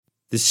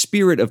The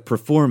spirit of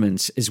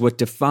performance is what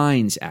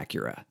defines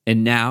Acura,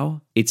 and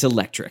now it's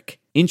electric.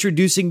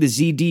 Introducing the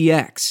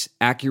ZDX,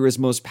 Acura's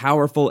most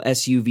powerful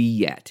SUV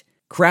yet.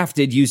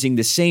 Crafted using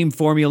the same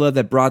formula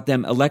that brought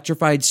them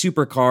electrified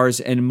supercars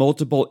and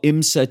multiple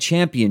IMSA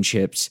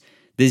championships,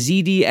 the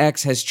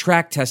ZDX has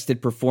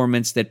track-tested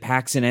performance that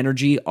packs an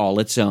energy all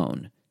its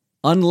own.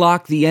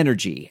 Unlock the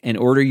energy and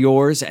order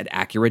yours at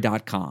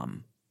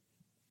Acura.com.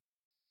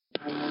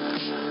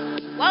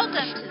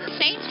 Welcome to the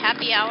Saints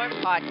Happy Hour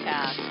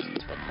podcast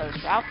with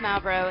host Ralph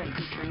Malbrough and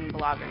featuring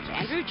bloggers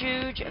Andrew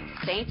Juge of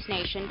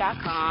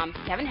SaintsNation.com,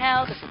 Kevin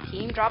Held of The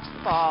Team Drops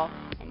the Ball,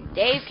 and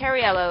Dave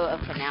Cariello of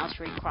Canal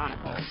Street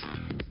Chronicles.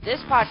 This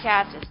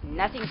podcast is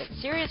nothing but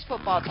serious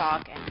football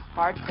talk and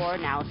hardcore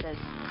analysis.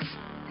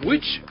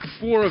 Which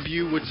four of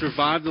you would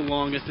survive the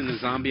longest in the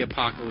zombie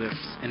apocalypse,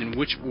 and in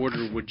which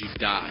order would you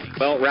die?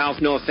 Well, Ralph,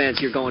 no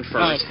offense, you're going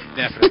first. Oh,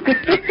 definitely.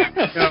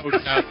 No.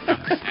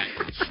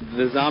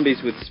 The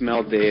zombies would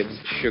smell Dave's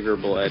sugar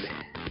blood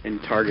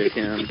and target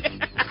him.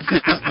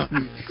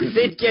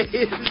 They'd get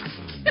his...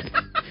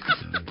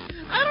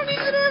 I don't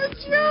even have a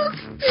joke,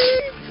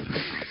 Dave.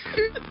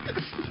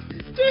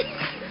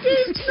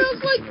 Dave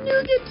smells like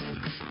nougat.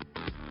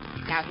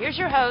 Now here's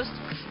your host,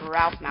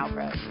 Ralph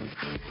Malbrough.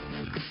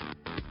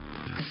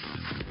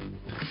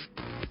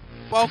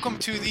 Welcome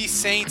to the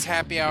Saints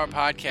Happy Hour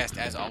podcast.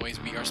 As always,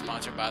 we are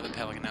sponsored by the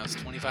Pelican House,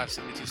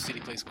 2572 City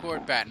Place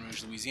Court, Baton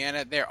Rouge,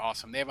 Louisiana. They're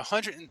awesome. They have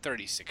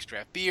 136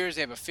 draft beers.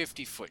 They have a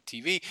 50-foot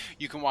TV.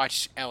 You can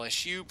watch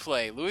LSU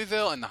play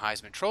Louisville and the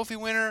Heisman Trophy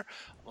winner,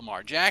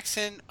 Lamar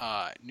Jackson,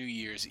 New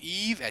Year's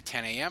Eve at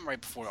 10 a.m.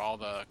 right before all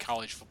the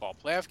college football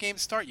playoff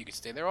games start. You can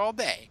stay there all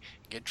day,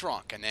 get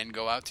drunk, and then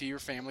go out to your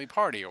family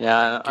party. Or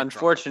yeah,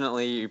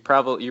 unfortunately, you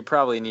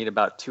probably need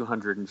about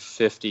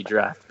 250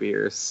 draft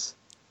beers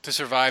to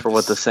survive for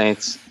what the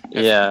Saints,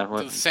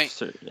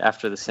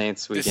 after the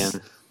Saints weekend.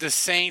 The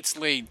Saints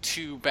laid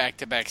 2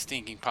 back-to-back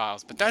stinking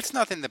piles, but that's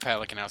nothing the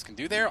Pelican House can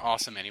do. They're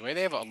awesome anyway.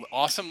 They have an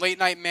awesome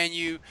late-night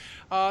menu.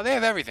 They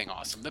have everything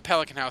awesome. The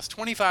Pelican House,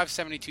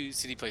 2572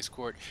 City Place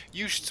Court.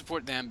 You should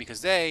support them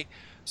because they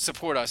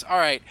support us. All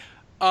right.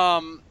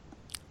 I'm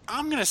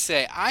going to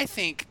say I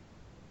think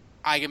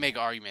I can make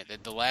an argument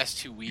that the last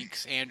 2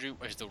 weeks, Andrew,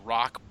 is the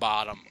rock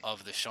bottom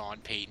of the Sean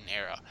Payton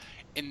era.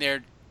 In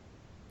their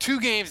 2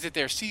 games that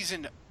their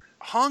season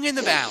hung in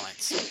the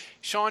balance,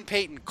 Sean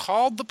Payton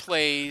called the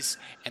plays,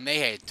 and they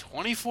had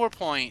 24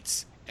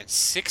 points and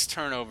 6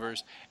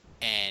 turnovers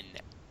and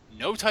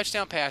no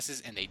touchdown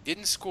passes, and they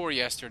didn't score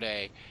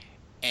yesterday.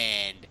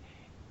 And,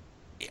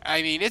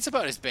 I mean, it's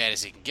about as bad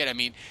as it can get. I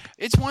mean,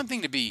 it's one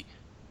thing to be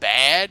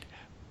bad,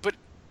 but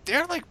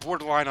they're, like,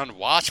 borderline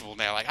unwatchable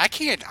now. Like, I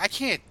can't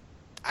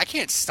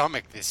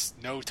stomach this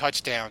no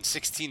touchdown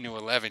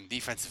 16-11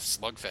 defensive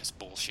slugfest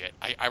bullshit.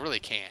 I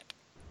really can't.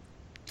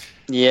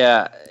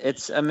 Yeah,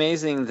 it's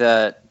amazing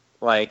that,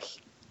 like,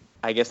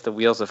 I guess the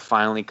wheels have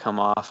finally come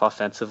off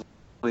offensively.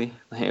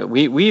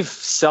 We've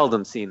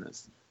seldom seen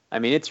this. I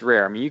mean, it's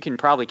rare. I mean, you can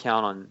probably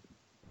count on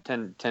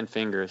 10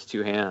 fingers,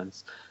 2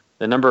 hands,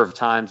 the number of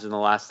times in the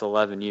last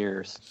 11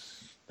 years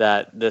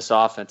that this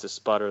offense has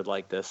sputtered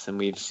like this, and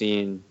we've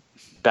seen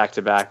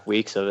back-to-back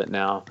weeks of it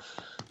now.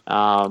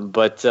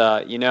 But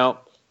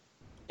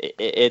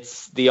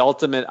it's the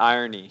ultimate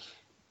irony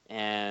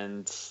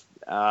and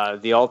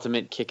the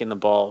ultimate kick in the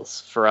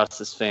balls for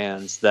us as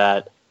fans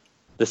that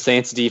the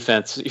Saints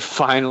defense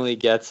finally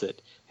gets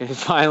it. And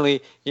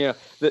finally,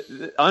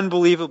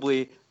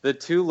 unbelievably, the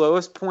 2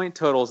 lowest point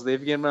totals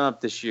they've given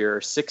up this year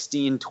are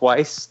 16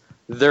 twice.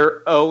 They're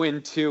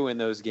 0-2 in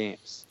those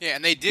games. Yeah,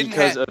 and they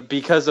didn't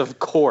because of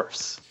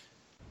course.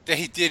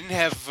 They didn't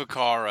have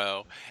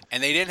Vaccaro,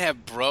 and they didn't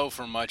have Bro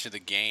for much of the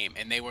game,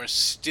 and they were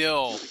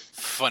still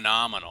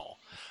phenomenal.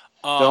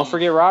 Don't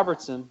forget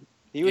Robertson.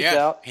 He was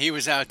out. He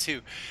was out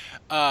too.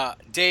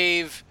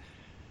 Dave,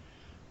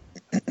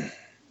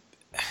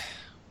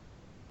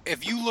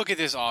 if you look at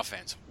this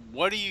offense,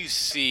 what do you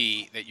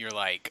see that you're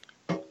like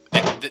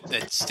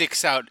that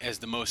sticks out as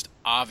the most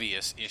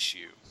obvious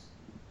issue?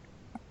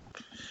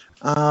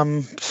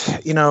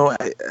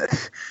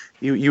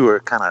 You were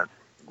kind of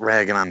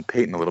ragging on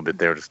Peyton a little bit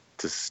there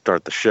to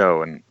start the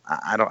show, and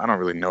I don't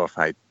really know if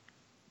I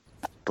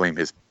blame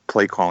his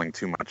play calling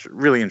too much.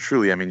 Really and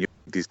truly, I mean,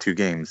 these 2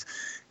 games,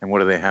 and what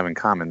do they have in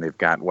common? They've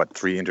got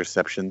 3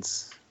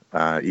 interceptions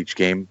each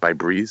game by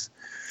Breeze.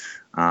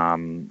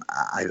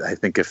 I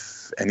think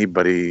if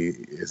anybody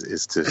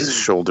is to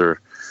shoulder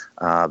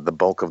the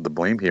bulk of the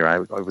blame here, I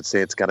would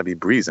say it's got to be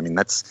Breeze. I mean,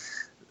 that's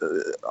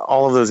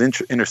all of those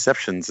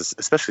interceptions,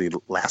 especially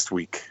last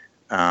week,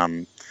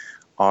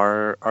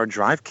 are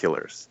drive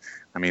killers.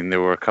 I mean,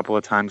 there were a couple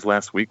of times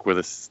last week where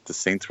the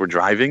Saints were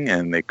driving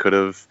and they could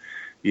have,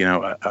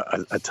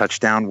 a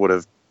touchdown would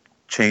have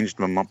changed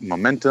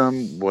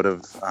momentum, would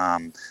have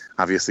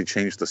obviously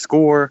changed the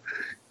score.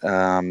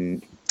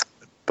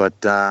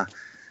 But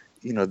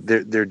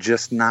they're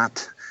just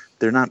not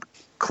they're not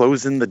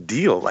closing the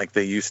deal like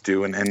they used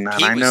to. And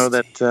I know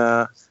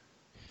that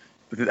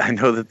I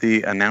know that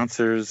the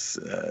announcers,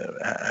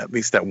 at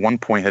least at one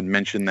point, had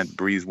mentioned that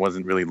Breeze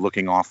wasn't really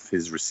looking off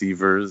his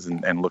receivers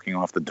and looking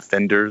off the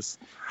defenders.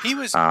 He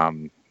was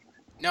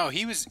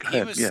he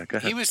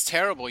was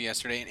terrible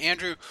yesterday. And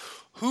Andrew,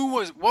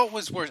 what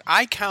was worse?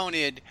 I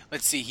counted.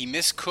 Let's see. He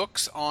missed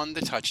Cooks on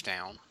the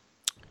touchdown.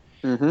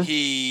 Mm-hmm.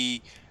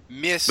 He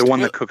missed the one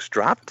that Cooks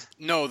dropped.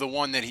 No, the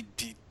one that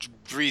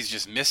Breeze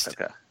just missed.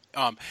 Okay.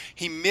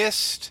 He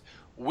missed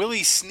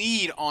Willie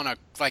Snead on a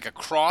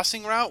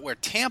crossing route where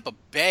Tampa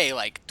Bay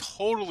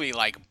totally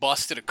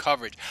busted a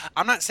coverage.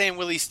 I'm not saying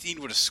Willie Snead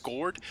would have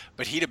scored,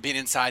 but he'd have been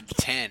inside the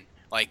 10.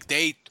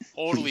 They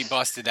totally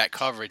busted that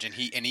coverage, and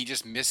he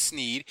just missed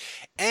Snead.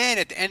 And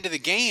at the end of the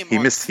game, he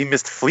missed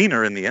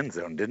Fleener in the end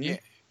zone, didn't he?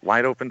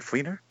 Wide open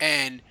Fleener.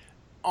 And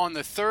on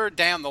the third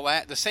down,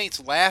 the Saints'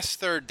 last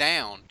third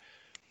down,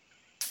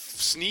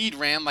 Snead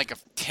ran a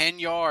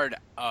 10-yard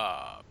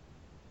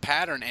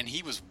pattern, and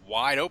he was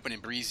wide open,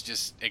 and Breeze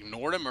just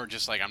ignored him, or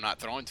just I'm not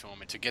throwing to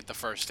him, and to get the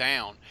first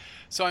down.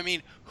 So I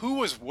mean, who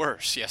was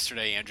worse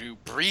yesterday, Andrew?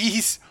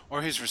 Breeze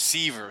or his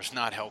receivers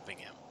not helping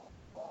him?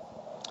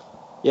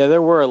 Yeah,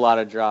 there were a lot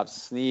of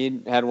drops.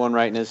 Snead had one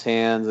right in his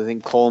hands. I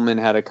think Coleman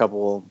had a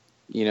couple,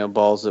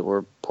 balls that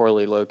were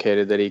poorly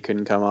located that he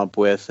couldn't come up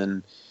with.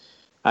 And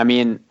I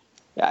mean,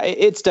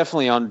 it's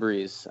definitely on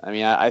Breeze. I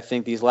mean, I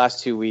think these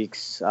last 2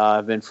 weeks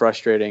have been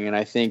frustrating, and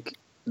I think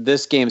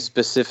this game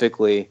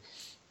specifically,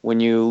 when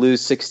you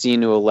lose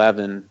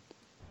 16-11,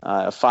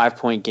 a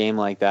 5-point game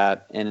like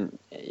that, and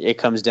it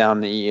comes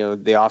down to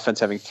the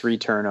offense having 3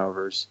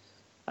 turnovers.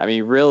 I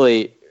mean,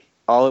 really,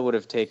 all it would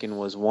have taken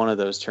was one of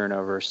those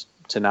turnovers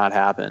to not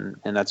happen,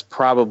 and that's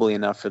probably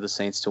enough for the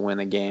Saints to win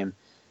the game.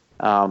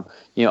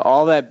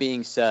 All that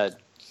being said,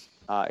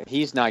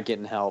 he's not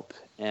getting help,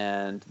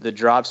 and the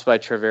drops by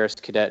Traveris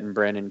Cadet and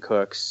Brandon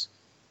Cooks,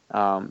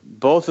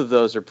 both of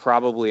those are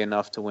probably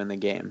enough to win the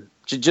game.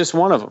 Just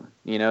one of them,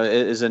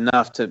 is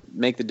enough to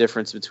make the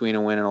difference between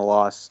a win and a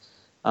loss.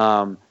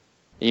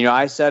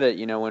 I said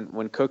it,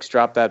 when Cooks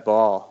dropped that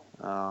ball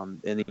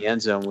in the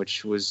end zone,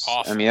 which was,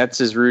 awesome. I mean,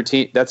 that's as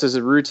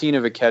routine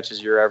of a catch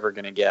as you're ever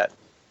going to get.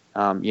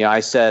 I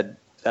said,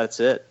 that's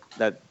it,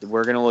 that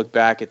we're going to look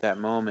back at that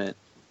moment,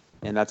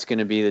 and that's going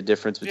to be the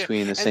difference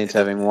between the Saints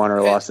having won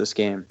or lost this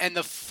game. And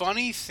the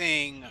funny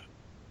thing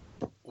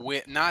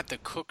with not the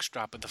Cooks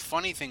drop, but the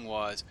funny thing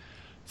was,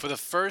 for the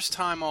first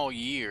time all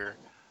year,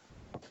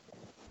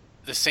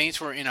 the Saints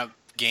were in a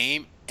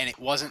game, and it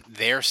wasn't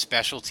their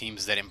special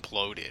teams that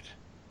imploded.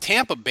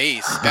 Tampa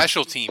Bay's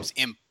special teams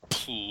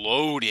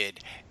imploded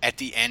at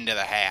the end of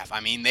the half.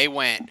 I mean, they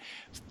went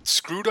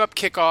screwed up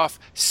kickoff,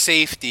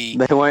 safety.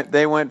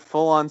 They went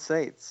full on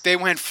Saints. They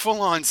went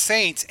full on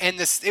Saints, and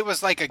it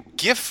was like a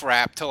gift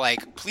wrap to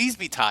please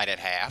be tied at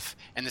half,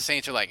 and the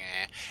Saints are eh.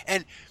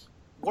 And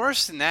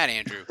worse than that,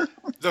 Andrew,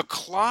 the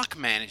clock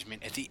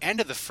management at the end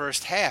of the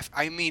first half.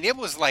 I mean, it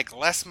was like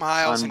Les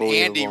Miles and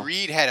Andy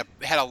Reid had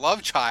a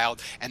love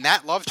child, and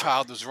that love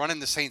child was running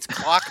the Saints'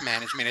 clock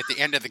management at the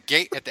end of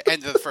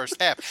the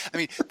first half. I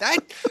mean,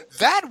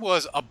 that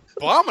was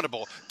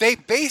abominable. They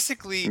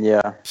basically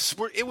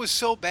it was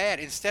so bad.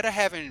 Instead of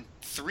having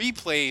 3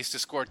 plays to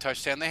score a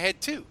touchdown, they had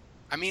 2.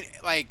 I mean,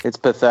 it's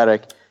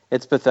pathetic.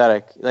 It's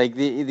pathetic.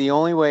 The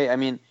only way, I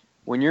mean,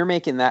 when you're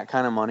making that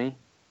kind of money,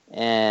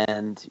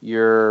 and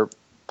you're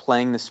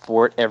playing the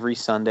sport every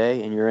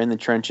Sunday, and you're in the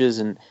trenches,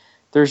 and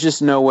there's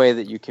just no way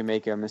that you can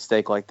make a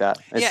mistake like that.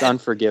 It's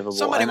unforgivable.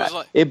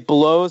 It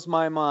blows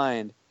my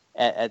mind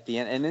at the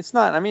end. And it's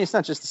not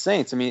just the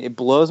Saints. I mean, it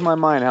blows my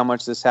mind how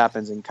much this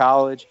happens in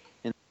college,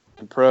 in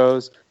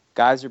pros.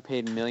 Guys are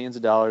paid millions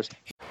of dollars.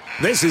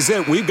 This is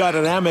it. We've got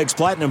an Amex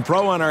Platinum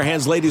Pro on our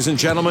hands, ladies and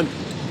gentlemen.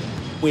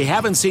 We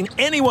haven't seen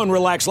anyone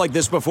relax like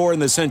this before in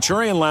the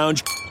Centurion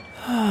Lounge.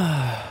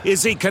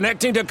 Is he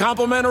connecting to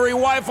complimentary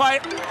Wi-Fi?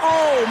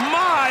 Oh,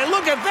 my!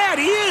 Look at that!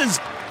 He is!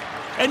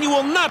 And you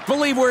will not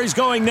believe where he's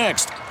going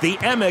next. The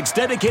Amex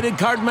dedicated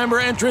card member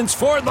entrance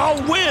for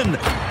the win!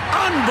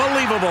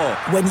 Unbelievable!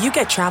 When you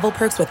get travel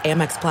perks with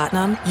Amex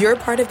Platinum, you're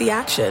part of the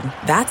action.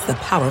 That's the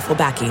powerful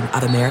backing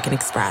of American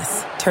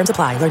Express. Terms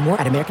apply. Learn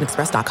more at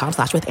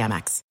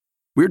americanexpress.com/withAmex.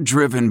 We're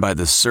driven by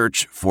the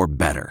search for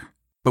better.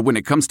 But when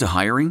it comes to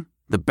hiring,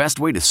 the best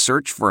way to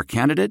search for a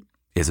candidate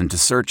isn't to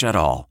search at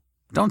all.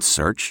 Don't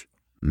search.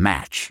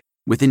 Match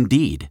with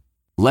Indeed.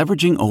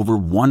 Leveraging over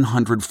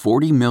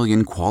 140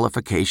 million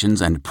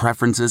qualifications and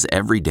preferences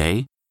every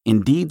day,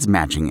 Indeed's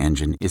matching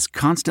engine is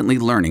constantly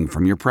learning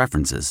from your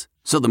preferences.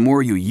 So the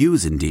more you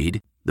use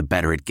Indeed, the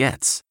better it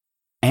gets.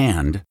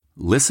 And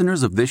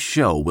listeners of this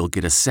show will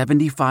get a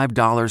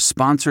 $75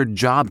 sponsored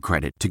job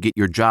credit to get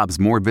your jobs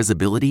more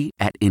visibility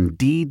at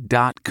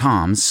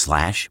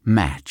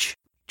Indeed.com/match.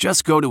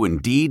 Just go to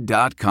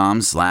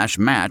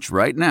Indeed.com/match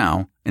right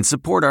now and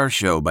support our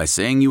show by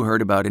saying you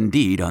heard about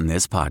Indeed on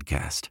this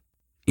podcast.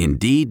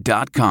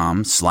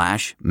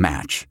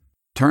 Indeed.com/match.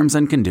 Terms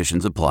and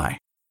conditions apply.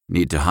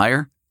 Need to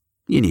hire?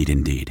 You need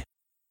Indeed.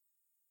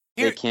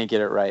 They can't get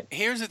it right.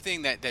 Here's the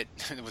thing that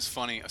was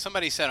funny.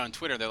 Somebody said on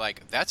Twitter, they're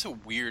like, that's a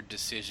weird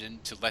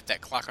decision to let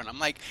that clock run. I'm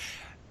like,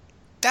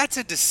 That's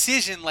a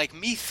decision like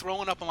me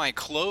throwing up on my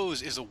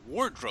clothes is a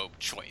wardrobe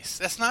choice.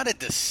 That's not a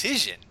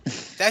decision.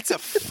 That's a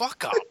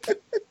fuck up.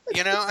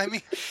 You know, I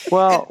mean.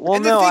 Well,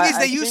 and no. The thing is,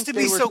 I used to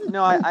think be were, so.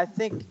 No, I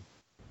think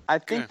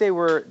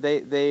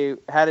they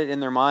had it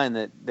in their mind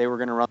that they were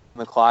going to run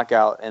the clock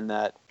out, and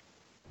that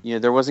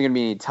there wasn't going to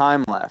be any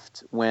time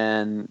left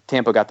when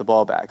Tampa got the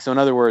ball back. So in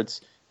other words,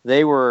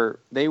 they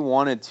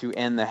wanted to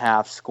end the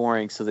half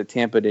scoring so that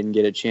Tampa didn't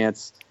get a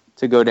chance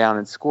to go down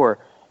and score.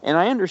 And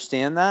I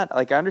understand that.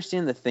 Like, I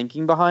understand the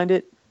thinking behind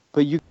it,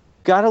 but you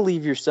got to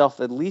leave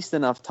yourself at least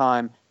enough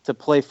time to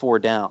play 4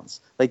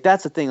 downs. Like,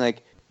 that's the thing.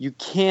 Like, you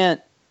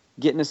can't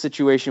get in a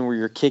situation where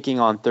you're kicking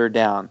on 3rd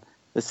down.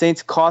 The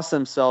Saints cost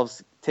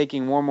themselves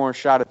taking one more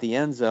shot at the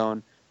end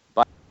zone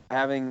by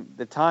having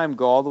the time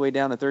go all the way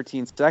down to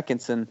 13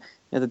 seconds. And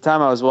at the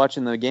time I was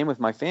watching the game with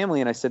my family,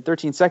 and I said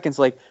 13 seconds,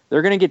 like,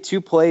 they're going to get 2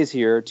 plays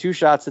here, 2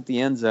 shots at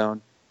the end zone,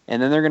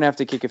 and then they're going to have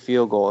to kick a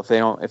field goal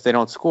if they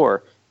don't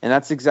score. And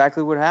that's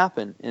exactly what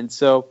happened. And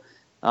so,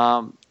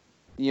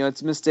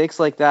 it's mistakes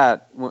like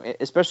that,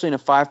 especially in a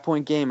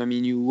 5-point game. I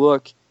mean, you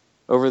look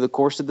over the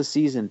course of the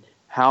season,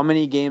 how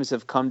many games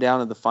have come down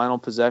to the final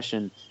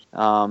possession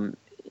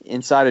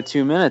inside of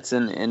 2 minutes,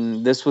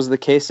 and this was the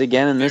case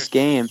again in this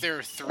game.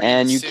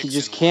 And you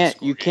just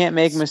can't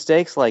make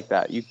mistakes like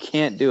that. You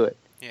can't do it.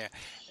 Yeah,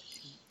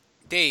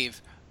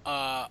 Dave.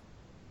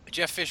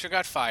 Jeff Fisher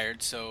got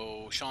fired,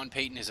 so Sean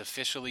Payton is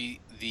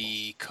officially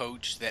the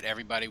coach that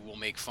everybody will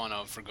make fun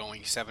of for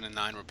going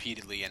 7-9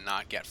 repeatedly and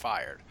not get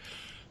fired.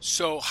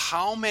 So,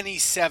 how many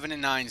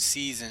 7-9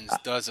 seasons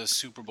does a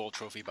Super Bowl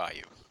trophy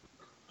buy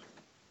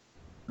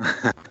you?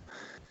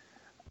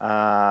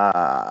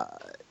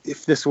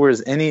 If this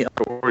was any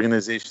other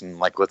organization,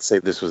 like let's say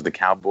this was the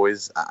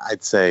Cowboys,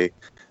 I'd say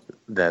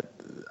that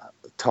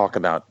talk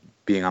about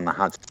being on the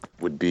hot seat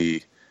would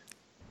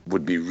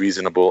be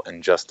reasonable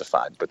and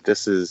justified. But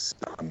this is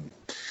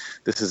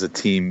a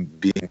team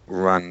being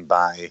run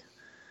by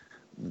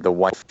the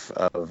wife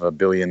of a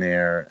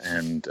billionaire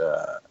and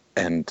the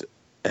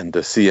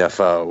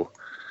CFO.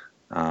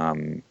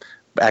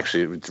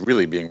 Actually, it's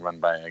really being run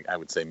by, I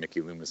would say, Mickey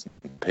Loomis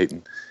and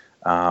Peyton.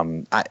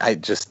 I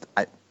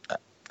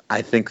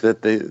think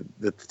that the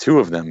two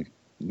of them,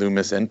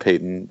 Loomis and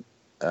Peyton,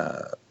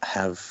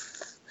 have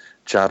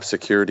job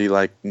security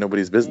like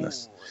nobody's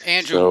business.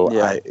 Andrew, so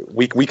yeah.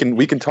 We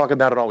can talk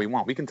about it all we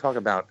want. We can talk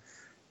about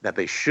that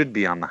they should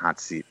be on the hot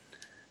seat,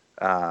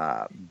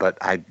 but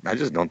I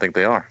just don't think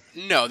they are.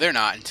 No, they're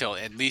not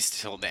at least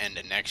until the end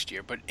of next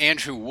year. But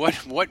Andrew,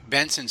 what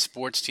Benson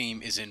sports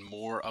team is in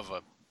more of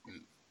a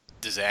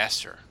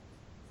disaster?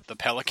 The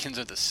Pelicans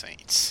or the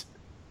Saints?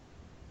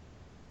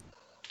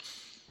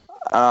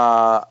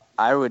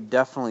 I would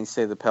definitely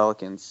say the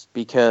Pelicans,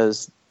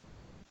 because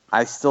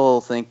I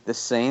still think the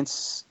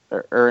Saints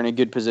are in a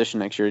good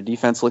position next year. The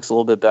defense looks a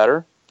little bit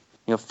better.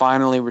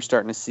 Finally we're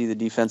starting to see the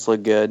defense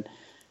look good.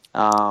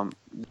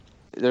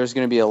 There's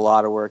going to be a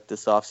lot of work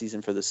this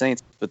offseason for the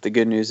Saints, but the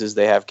good news is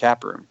they have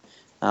cap room.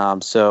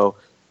 So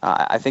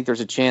I think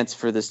there's a chance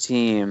for this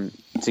team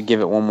to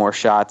give it one more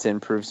shot to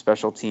improve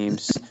special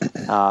teams.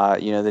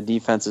 The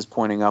defense is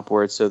pointing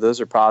upwards, so those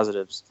are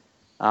positives.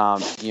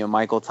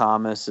 Michael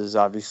Thomas is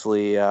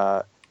obviously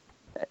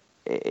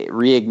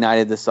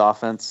reignited this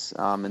offense,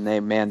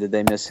 and did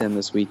they miss him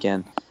this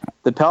weekend.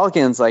 The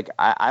Pelicans,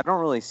 I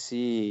don't really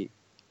see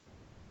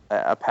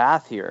a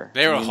path here.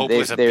 They're a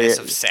hopeless abyss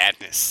of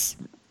sadness.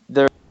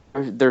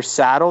 They're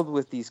saddled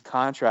with these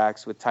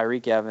contracts with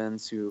Tyreek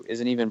Evans, who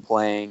isn't even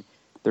playing.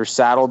 They're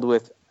saddled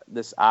with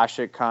this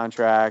Ashik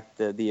contract,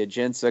 the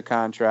Ajinça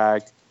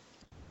contract.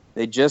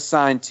 They just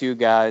signed 2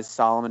 guys,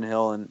 Solomon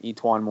Hill and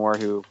Etwan Moore,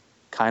 who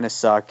kind of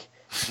suck,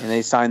 and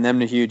they signed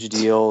them to huge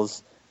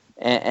deals.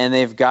 And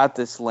they've got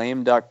this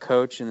lame duck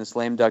coach and this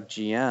lame duck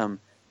GM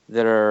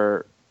that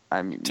are,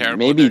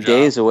 maybe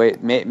days away.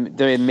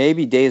 They may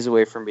be days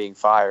away from being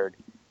fired.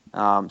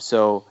 It's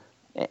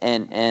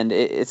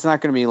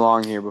not going to be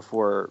long here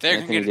before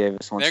Anthony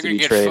Davis wants to be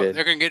traded.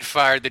 They're going to get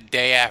fired the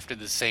day after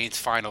the Saints'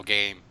 final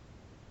game.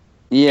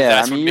 Yeah,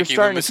 that's when you're Mickey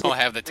starting Loomis to will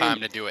have the time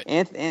to do it.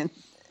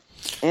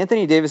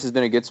 Anthony Davis has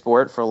been a good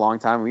sport for a long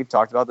time. We've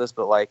talked about this,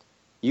 but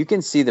you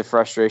can see the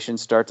frustration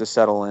start to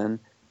settle in.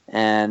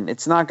 And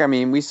it's not.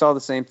 We saw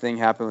the same thing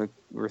happen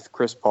with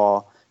Chris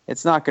Paul.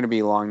 It's not going to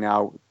be long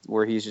now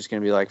where he's just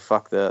going to be like,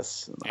 "Fuck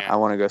this! I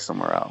want to go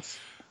somewhere else."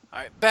 All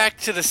right, back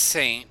to the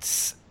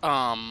Saints.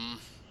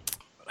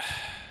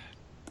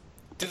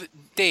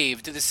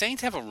 Dave, do the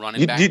Saints have a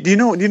running back? Do you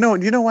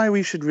know why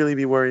we should really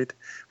be worried?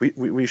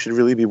 We should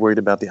really be worried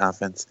about the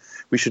offense.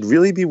 We should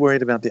really be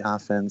worried about the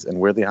offense and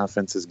where the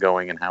offense is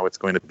going and how it's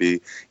going to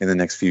be in the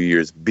next few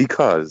years,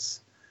 because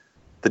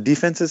the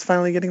defense is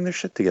finally getting their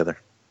shit together.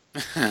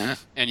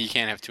 And you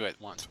can't have 2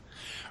 at once.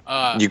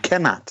 You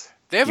cannot.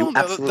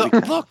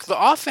 Look, the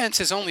offense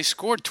has only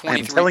scored 23.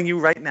 I'm telling you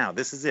right now,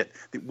 this is it.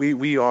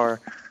 We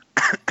are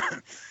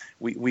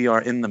we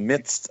are in the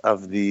midst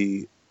of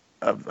the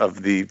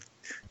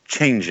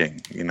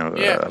changing, of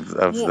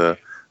the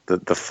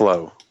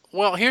flow.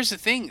 Well, here's the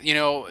thing.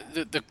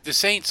 The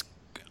Saints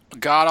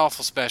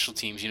god-awful special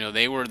teams.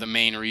 They were the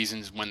main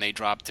reasons when they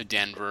dropped to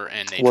Denver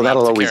and they Well, dropped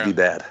that'll to always be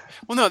bad.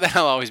 Well, no,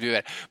 that'll always be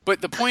bad.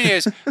 But the point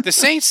is, the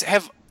Saints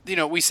have,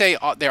 we say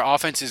their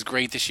offense is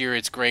great this year.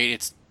 It's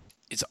great.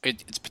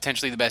 It's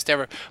potentially the best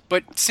ever.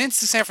 But since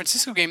the San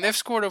Francisco game, they've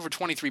scored over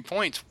 23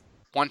 points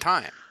one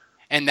time.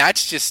 And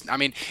that's just,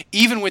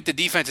 even with the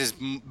defense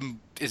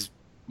as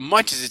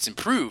much as it's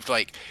improved,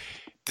 like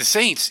the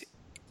Saints,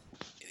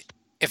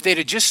 if they'd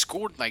have just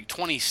scored like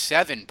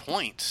 27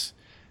 points,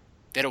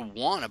 they'd have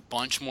won a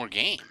bunch more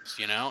games.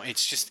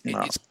 It's just.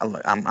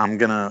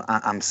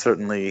 I'm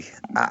certainly.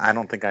 I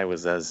don't think I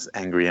was as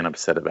angry and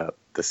upset about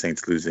the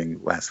Saints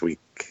losing last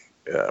week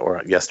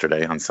or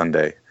yesterday on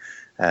Sunday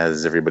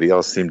as everybody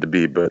else seemed to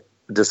be, but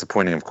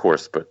disappointing, of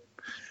course. But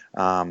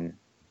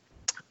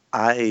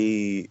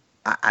I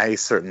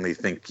certainly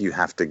think you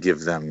have to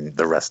give them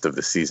the rest of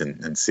the season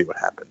and see what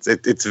happens.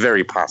 It's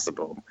very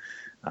possible.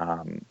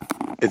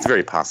 It's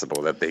very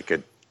possible that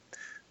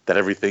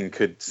everything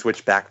could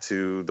switch back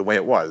to the way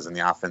it was, and the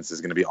offense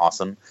is going to be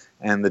awesome,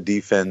 and the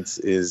defense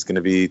is going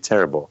to be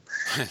terrible.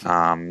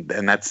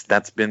 And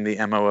that's been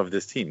the MO of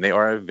this team. They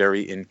are a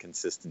very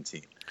inconsistent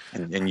team,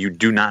 and you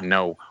do not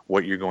know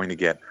what you're going to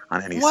get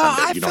on any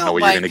Sunday. You don't know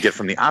what you're going to get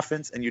from the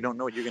offense, and you don't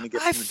know what you're going to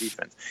get from the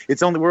defense.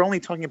 We're only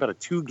talking about a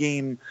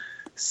 2-game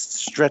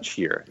stretch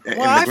here. Well, in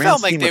the I grand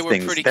felt like scheme they of were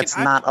things, pretty. that's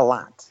not a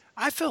lot.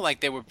 I feel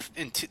like they were.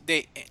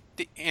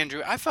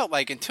 Andrew, I felt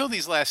like until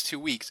these last 2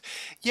 weeks,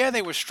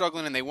 they were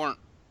struggling and they weren't.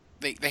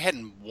 They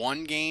hadn't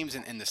won games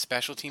and the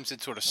special teams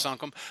had sort of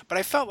sunk them. But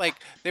I felt like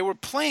they were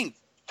playing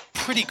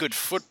pretty good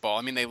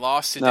football. They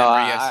lost to Denver.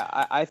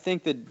 I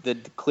think that the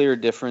clear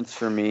difference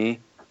for me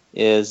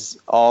is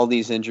all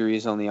these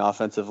injuries on the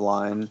offensive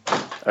line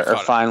are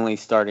finally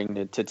starting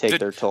to take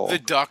their toll. The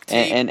duct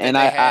tape and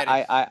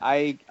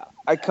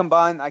I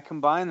combine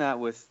that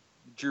with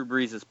Drew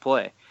Brees'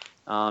 play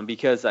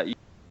because you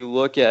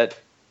look at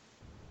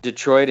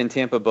Detroit and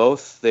Tampa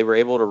both. They were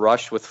able to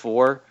rush with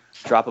 4,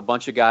 drop a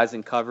bunch of guys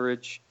in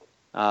coverage.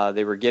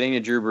 They were getting to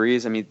Drew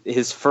Brees.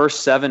 His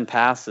first 7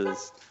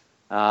 passes,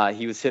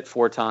 he was hit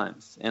 4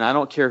 times. And I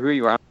don't care who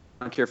you are. I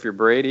don't care if you're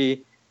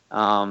Brady.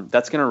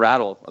 That's going to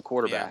rattle a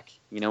quarterback,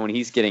 when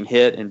he's getting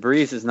hit. And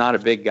Brees is not a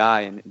big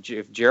guy. And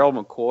if Gerald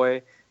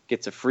McCoy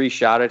gets a free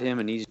shot at him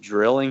and he's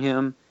drilling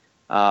him,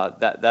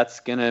 that's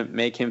going to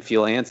make him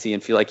feel antsy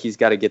and feel like he's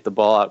got to get the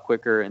ball out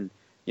quicker. And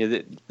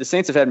the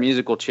Saints have had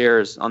musical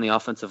chairs on the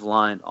offensive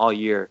line all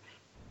year.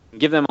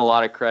 Give them a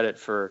lot of credit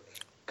for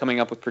coming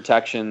up with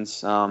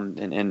protections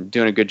and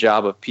doing a good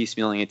job of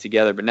piecemealing it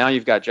together. But now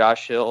you've got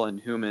Josh Hill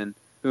and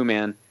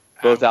Hooman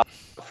both out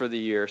for the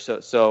year.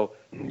 So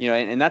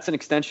and that's an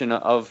extension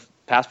of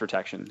pass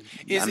protection.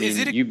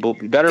 You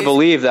better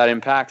believe that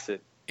impacts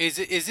it. Is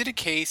it a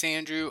case,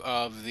 Andrew,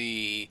 of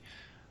the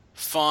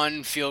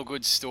fun,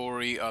 feel-good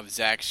story of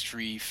Zach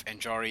Strief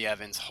and Jari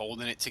Evans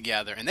holding it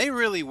together? And they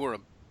really were a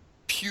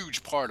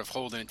huge part of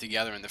holding it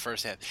together in the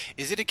first half.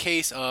 Is it a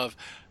case of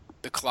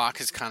the clock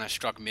has kind of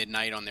struck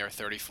midnight on their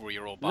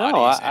 34-year-old bodies?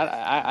 No,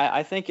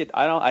 I think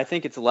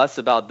it's less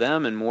about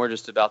them and more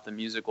just about the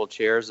musical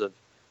chairs of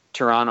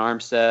Teron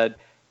Armstead,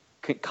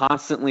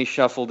 constantly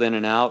shuffled in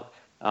and out.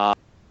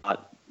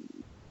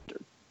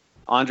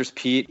 Andres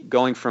Pete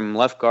going from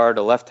left guard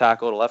to left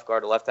tackle to left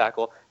guard to left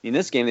tackle. In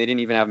this game, they didn't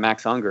even have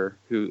Max Unger,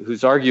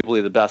 who's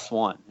arguably the best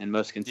one and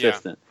most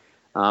consistent.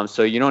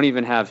 So you don't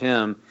even have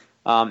him.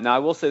 Now, I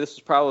will say this was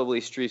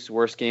probably Strief's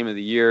worst game of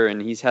the year, and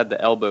he's had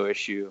the elbow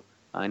issue,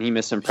 and he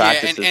missed some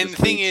practices. And the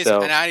thing is,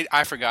 and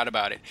I forgot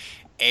about it,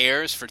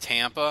 Ayers for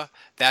Tampa,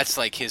 that's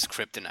like his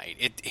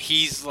kryptonite.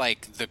 He's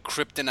like the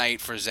kryptonite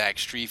for Zach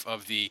Strief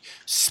of the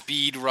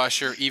speed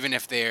rusher, even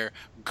if they're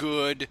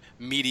good,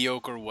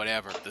 mediocre,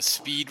 whatever. The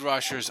speed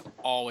rushers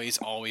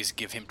always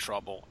give him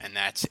trouble, and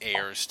that's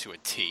Ayers to a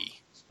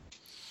T.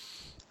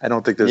 I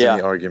don't think there's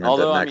any argument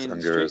that Max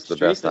Unger is the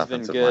best Strief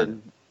offensive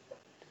line.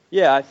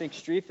 Yeah, I think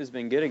Strief has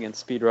been good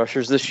against speed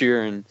rushers this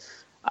year, and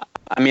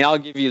I'll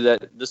give you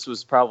that this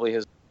was probably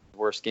his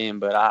worst game,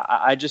 but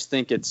I just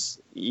think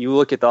you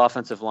look at the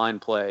offensive line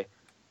play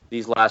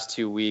these last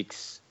 2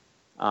 weeks,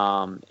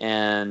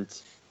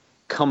 and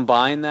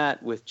combine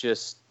that with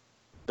just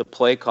the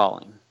play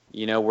calling,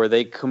 where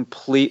they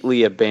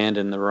completely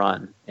abandon the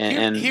run,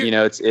 and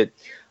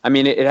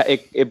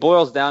it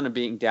boils down to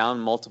being down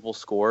multiple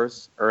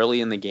scores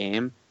early in the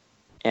game.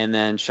 And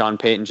then Sean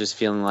Payton just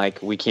feeling like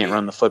we can't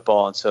run the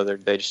football, and so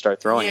they just start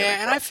throwing it.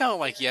 Yeah, and I felt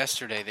like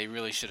yesterday they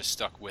really should have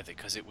stuck with it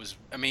because it was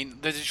 – the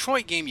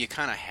Detroit game you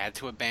kind of had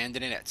to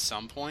abandon it at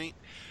some point.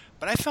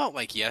 But I felt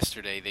like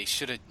yesterday they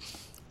should have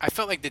 – I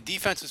felt like the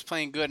defense was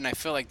playing good, and I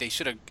feel like they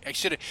should have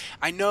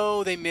 – I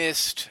know they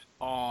missed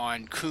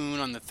on Kuhn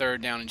on the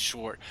 3rd down and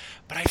short,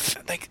 but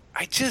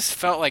I just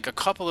felt like a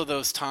couple of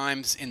those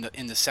times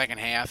in the second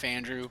half,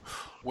 Andrew,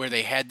 where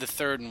they had the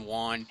 3rd and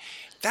 1 –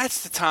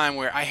 that's the time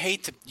where, I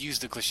hate to use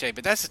the cliche,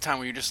 but that's the time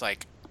where you're just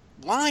like,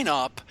 line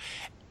up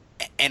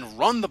and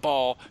run the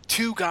ball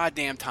 2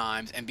 goddamn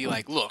times and be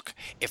like, look,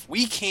 if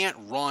we can't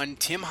run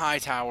Tim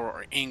Hightower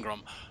or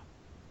Ingram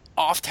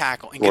off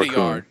tackle and get a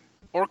yard,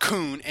 or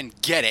Kuhn and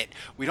get it.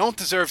 We don't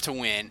deserve to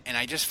win. And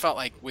I just felt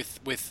like with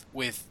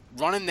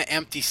running the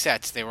empty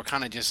sets, they were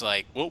kind of just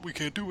like, well, we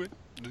can't do it.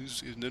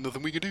 There's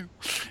nothing we can do.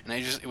 And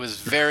it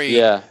was very,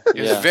 it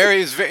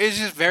was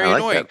just very I like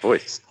annoying. that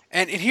voice.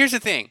 And here's the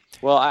thing.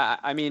 Well,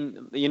 I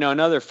mean,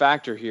 another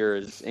factor here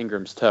is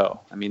Ingram's toe.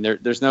 I mean,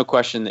 there's no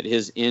question that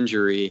his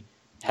injury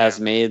has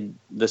made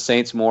the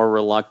Saints more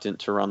reluctant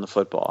to run the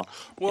football.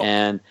 Well,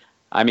 and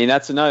I mean,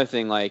 that's another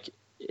thing. Like,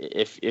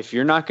 if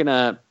you're not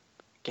gonna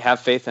have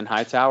faith in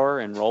Hightower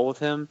and roll with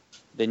him,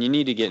 then you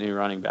need to get new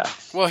running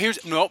backs. Well,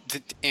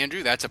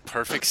 Andrew, that's a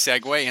perfect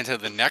segue into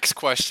the next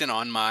question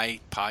on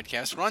my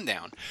podcast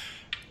rundown.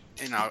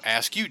 And I'll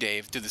ask you,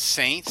 Dave, do the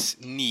Saints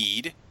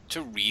need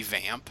to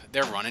revamp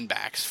their running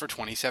backs for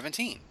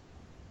 2017?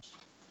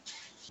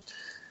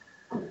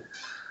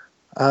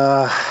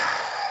 I've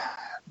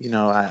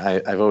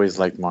always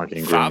liked Mark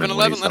Ingram. 5 and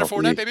 11, Leonard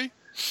Fournette, baby.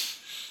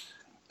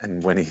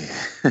 And when he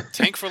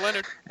tank for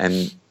Leonard.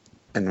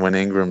 And when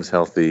Ingram's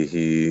healthy,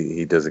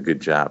 he does a good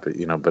job.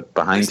 But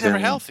behind he's him,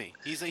 never healthy.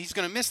 He's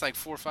going to miss like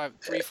 4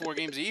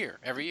 games a year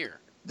every year.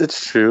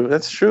 That's true.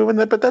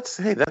 But that's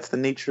the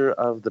nature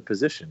of the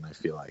position. I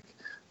feel like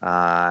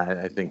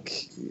I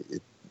think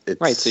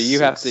it's right. So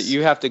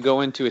you have to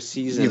go into a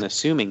season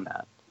assuming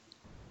that.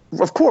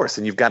 Of course,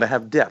 and you've got to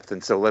have depth.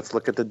 And so let's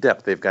look at the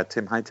depth. They've got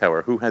Tim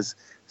Hightower, who has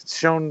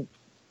shown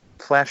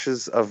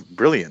flashes of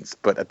brilliance,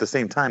 but at the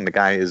same time, the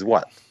guy is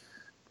what,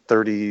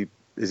 30?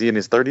 Is he in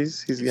his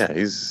 30s? He's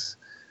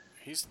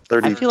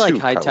 32. I feel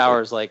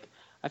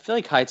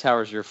like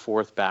Hightower's your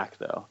fourth back,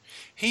 though.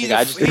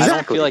 I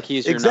don't feel like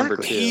he's your number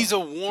two. He's a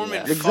warm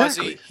and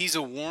fuzzy. He's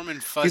a warm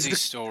and fuzzy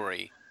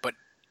story. But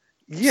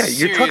yeah,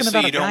 you're talking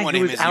about a guy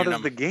who is out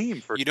of the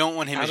game for. You don't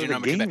want him as your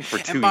number two for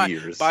 2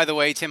 years. By the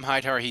way, Tim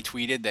Hightower, he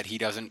tweeted that he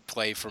doesn't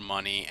play for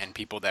money, and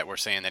people that were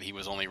saying that he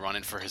was only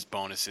running for his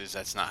bonuses,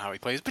 that's not how he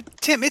plays. But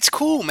Tim, it's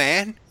cool,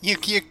 man. You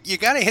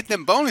got to hit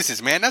them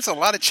bonuses, man. That's a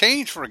lot of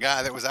change for a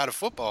guy that was out of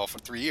football for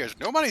 3 years.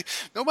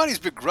 Nobody's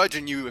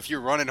begrudging you if you're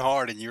running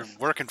hard and you're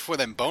working for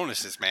them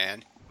bonuses,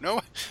 man.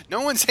 No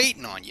one's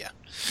hating on you.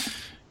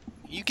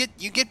 You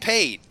get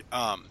paid.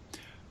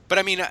 But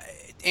I mean,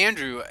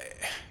 Andrew,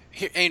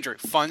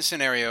 fun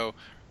scenario.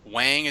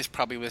 Wang is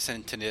probably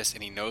listening to this,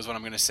 and he knows what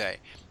I'm going to say.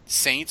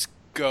 Saints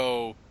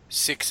go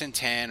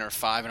 6-10 or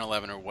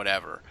 5-11 or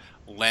whatever.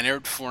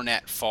 Leonard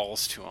Fournette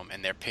falls to him,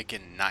 and they're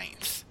picking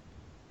 9th.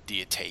 Do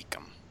you take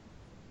him?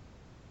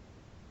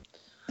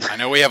 I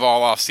know we have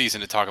all off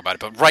season to talk about it,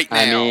 but right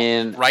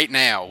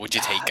now, would you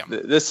take him?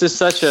 This is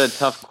such a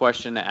tough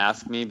question to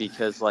ask me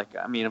because,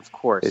 of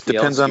course, it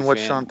depends on what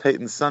Sean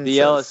Payton's son says.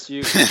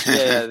 LSU,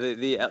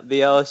 the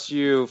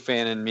LSU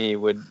fan in me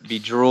would be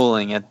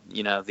drooling at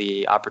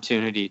the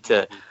opportunity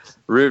to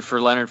root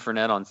for Leonard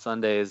Fournette on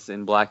Sundays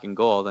in black and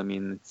gold. I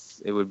mean,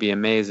 it would be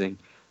amazing,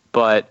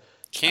 but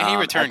can he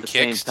return at the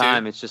kicks same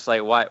time, too? It's just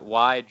like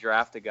why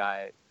draft a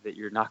guy that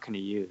you're not going to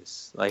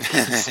use? Like,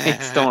 the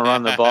Saints don't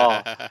run the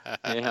ball.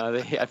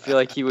 I feel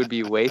like he would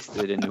be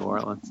wasted in New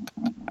Orleans.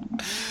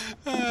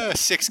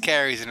 6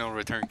 carries and he'll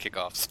return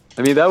kickoffs.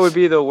 I mean, that would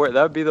be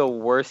the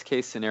worst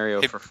case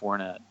scenario for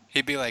Fournette.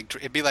 It'd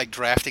be like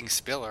drafting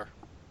Spiller.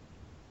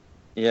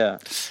 Yeah.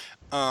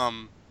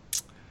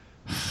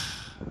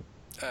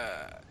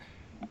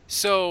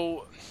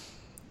 So,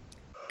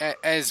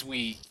 as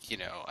we,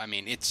 I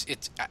mean, it's.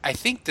 I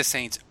think the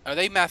Saints, are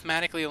they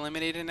mathematically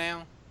eliminated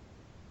now?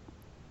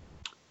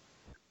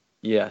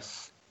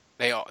 Yes.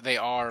 They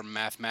are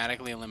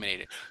mathematically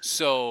eliminated.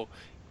 So,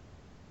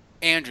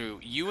 Andrew,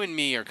 you and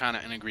me are kind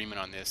of in agreement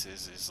on this.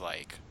 Is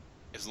like,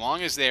 as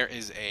long as there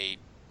is a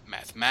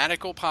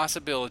mathematical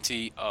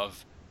possibility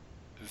of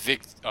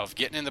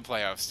getting in the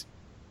playoffs,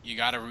 you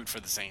got to root for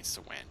the Saints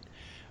to win.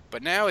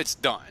 But now it's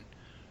done.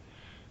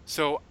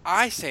 So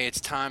I say it's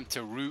time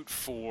to root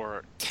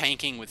for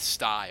tanking with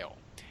style.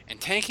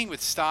 And tanking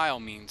with style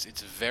means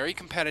it's a very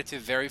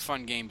competitive, very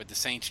fun game, but the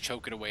Saints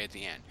choke it away at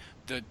the end.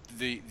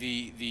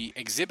 The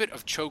exhibit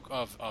of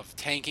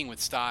tanking with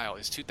style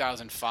is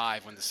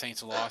 2005 when the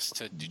Saints lost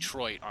to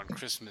Detroit on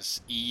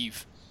Christmas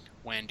Eve,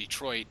 when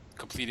Detroit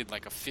completed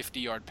like a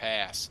 50-yard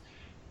pass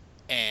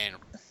and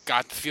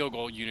got the field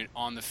goal unit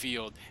on the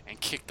field and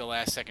kicked the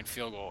last-second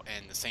field goal,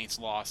 and the Saints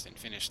lost and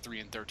finished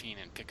 3-13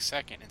 and picked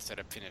second instead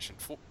of finishing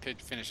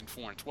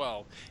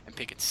 4-12 and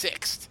picking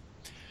sixth.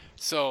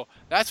 So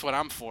that's what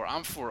I'm for.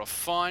 I'm for a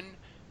fun,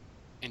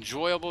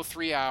 enjoyable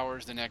 3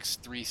 hours the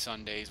next 3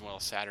 Sundays. Well,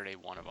 Saturday,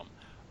 one of them.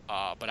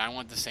 But I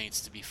want the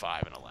Saints to be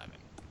 5-11.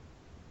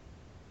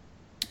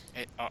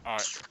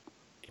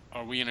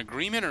 Are we in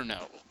agreement or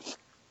no?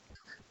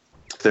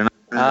 If they're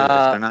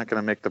not going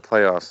to make the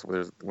playoffs,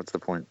 what's the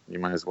point? You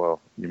might as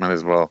well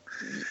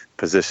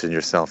position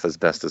yourself as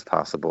best as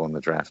possible in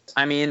the draft.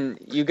 I mean,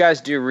 you guys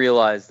do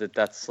realize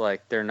that's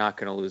like they're not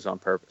going to lose on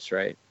purpose,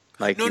 right?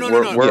 Like,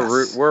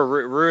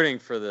 we're rooting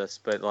for this,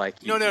 but like,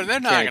 they're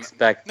not going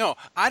to. No,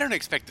 I don't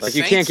expect the Saints.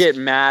 You can't get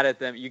mad at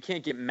them. You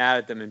can't get mad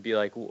at them and be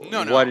like,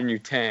 "Why didn't you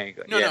tank?"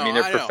 I mean,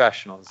 they're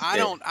professionals. I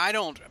don't.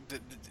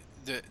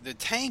 The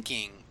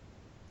tanking,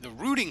 the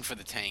rooting for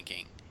the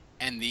tanking,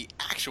 and the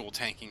actual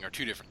tanking are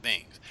two different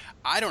things.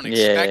 I don't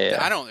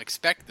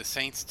expect the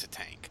Saints to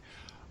tank,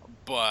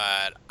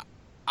 but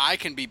I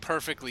can be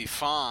perfectly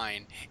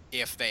fine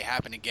if they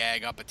happen to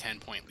gag up a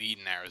 10-point lead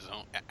in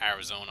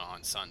Arizona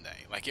on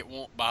Sunday. Like, it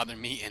won't bother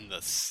me in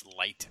the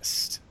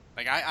slightest.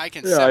 Like, I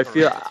can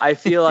separate. I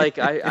feel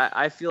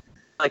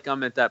like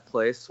I'm at that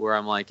place where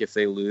I'm like, if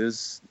they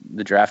lose,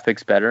 the draft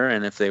pick's better,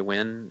 and if they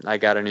win, I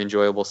got an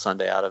enjoyable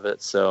Sunday out of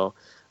it. So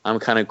I'm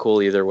kind of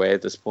cool either way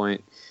at this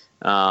point.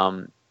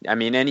 I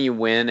mean, any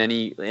win,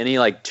 any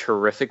like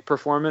terrific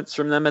performance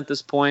from them at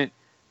this point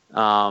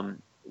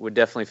would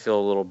definitely feel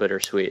a little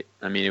bittersweet.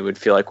 I mean, it would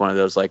feel like one of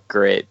those like,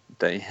 great,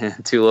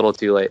 too little,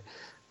 too late.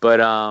 But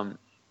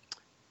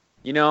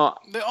you know,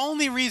 the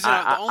only reason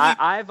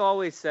I've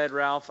always said,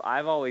 Ralph,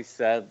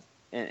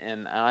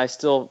 and I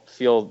still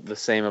feel the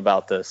same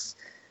about this.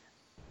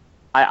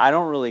 I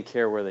don't really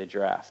care where they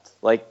draft.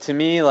 Like, to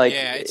me, like,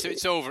 yeah,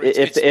 it's over.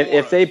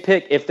 If they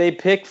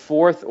pick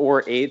 4th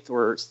or 8th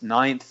or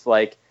 9th,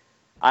 like,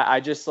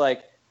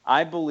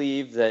 I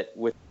believe that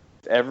with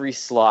every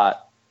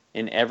slot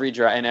in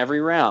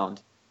every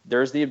round,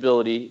 there's the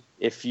ability,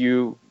 if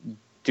you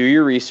do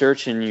your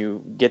research and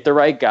you get the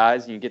right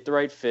guys and you get the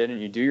right fit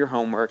and you do your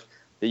homework,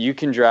 that you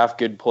can draft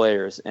good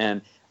players.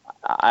 And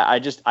I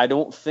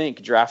don't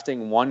think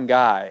drafting one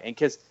guy, and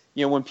because,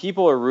 you know, when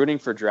people are rooting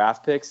for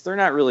draft picks, they're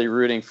not really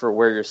rooting for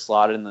where you're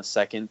slotted in the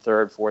 2nd,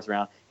 3rd, 4th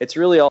round. It's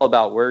really all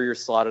about where you're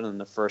slotted in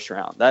the 1st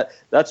round.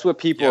 That's what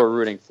people are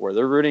rooting for.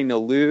 They're rooting to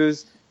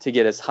lose to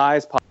get as high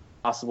as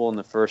possible in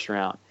the 1st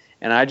round.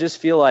 And I just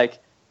feel like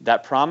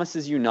that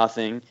promises you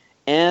nothing.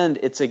 And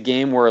it's a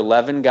game where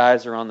 11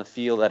 guys are on the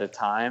field at a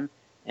time.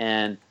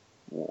 And,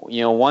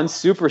 you know, one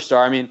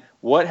superstar, I mean,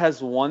 what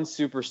has one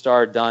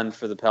superstar done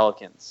for the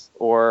Pelicans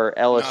or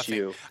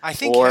LSU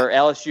or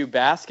LSU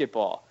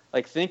basketball?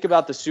 Like, think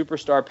about the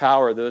superstar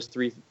power those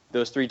three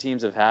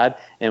teams have had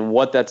and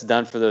what that's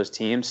done for those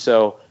teams.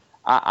 So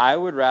I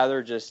would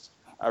rather just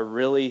a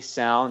really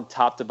sound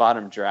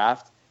top-to-bottom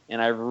draft, and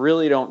I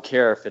really don't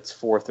care if it's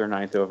 4th or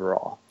 9th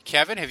overall.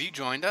 Kevin, have you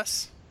joined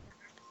us?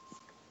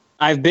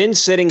 I've been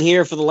sitting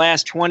here for the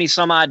last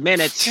 20-some-odd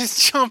minutes.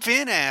 Just jump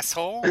in,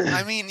 asshole.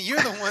 I mean,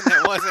 you're the one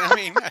that wasn't. I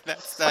mean,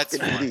 that's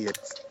fine.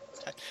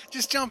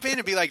 Just jump in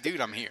and be like,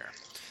 dude, I'm here.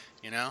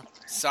 You know?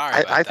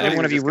 Sorry about that. I didn't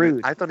want to be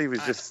rude. I thought we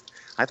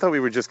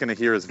were just going to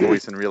hear his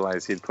voice and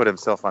realize he'd put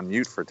himself on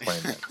mute for 20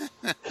 minutes.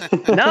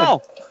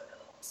 No.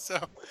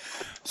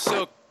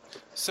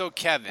 So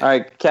Kevin. All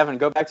right, Kevin,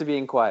 go back to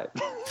being quiet.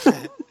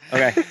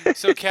 Okay.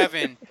 So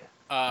Kevin,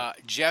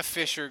 Jeff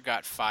Fisher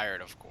got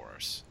fired, of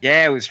course.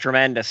 Yeah, it was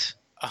tremendous.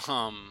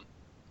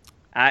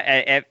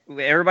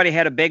 Everybody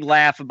had a big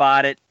laugh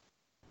about it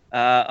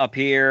up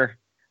here.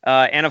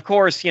 And of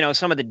course, you know,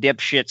 some of the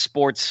dipshit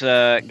sports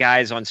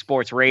guys on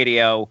sports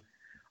radio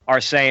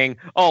are saying,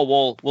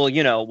 "Oh,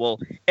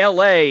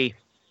 LA,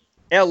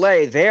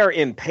 they're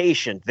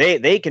impatient.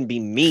 They can be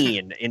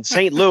mean. In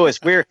St. Louis,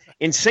 we're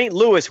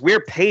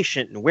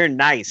patient and we're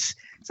nice."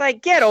 It's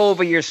like, get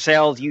over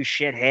yourselves, you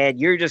shithead.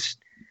 You're just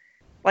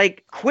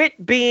like,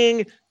 quit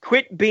being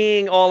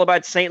all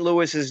about St.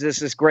 Louis is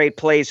this great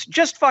place.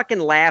 Just fucking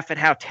laugh at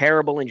how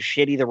terrible and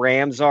shitty the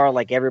Rams are,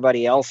 like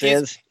everybody else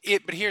is.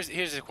 But here's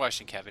the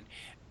question, Kevin.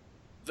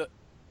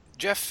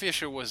 Jeff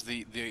Fisher was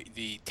the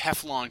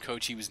Teflon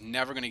coach. He was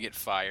never going to get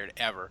fired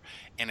ever.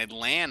 And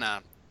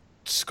Atlanta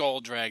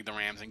skull dragged the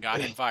Rams and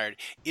got him fired.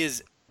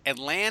 Is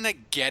Atlanta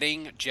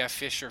getting Jeff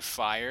Fisher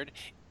fired?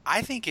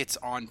 I think it's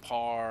on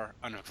par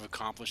of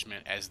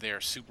accomplishment as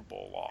their Super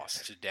Bowl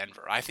loss to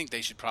Denver. I think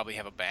they should probably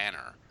have a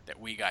banner that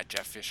we got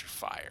Jeff Fisher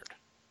fired.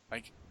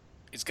 Like,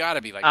 it's got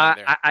to be like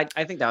that.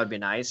 I think that would be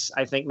nice.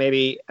 I think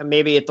maybe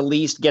at the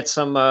least get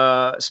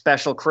some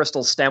special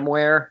crystal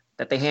stemware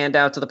that they hand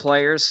out to the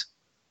players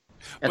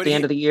at the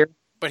end of the year.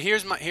 But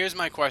here's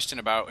my question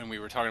about, and we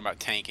were talking about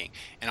tanking,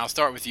 and I'll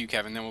start with you,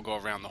 Kevin, then we'll go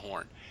around the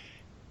horn.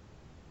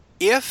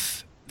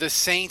 If the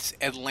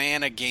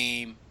Saints-Atlanta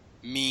game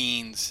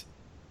means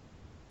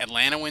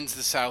Atlanta wins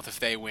the South if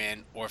they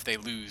win, or if they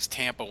lose,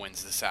 Tampa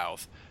wins the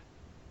South,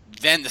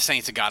 then the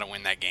Saints have got to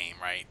win that game,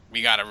 right?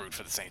 We got to root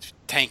for the Saints.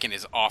 Tanking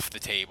is off the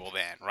table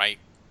then, right?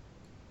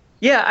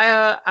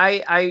 Yeah,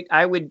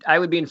 I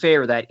would be in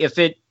favor of that.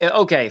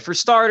 For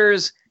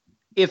starters,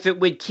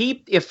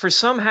 if for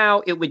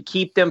somehow it would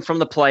keep them from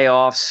the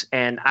playoffs,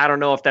 and I don't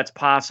know if that's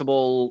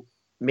possible.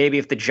 Maybe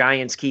if the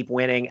Giants keep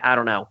winning, I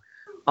don't know.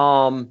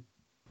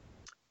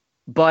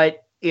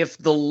 But if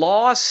the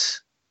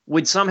loss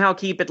would somehow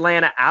keep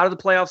Atlanta out of the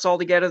playoffs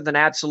altogether, then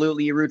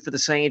absolutely you root for the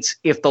Saints.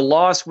 If the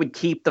loss would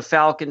keep the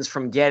Falcons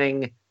from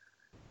getting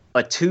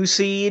a 2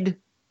 seed,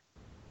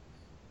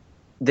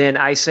 then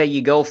I say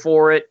you go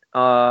for it.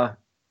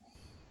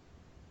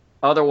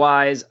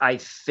 Otherwise, I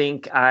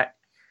think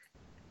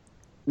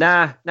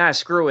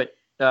screw it.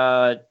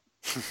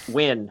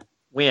 Win.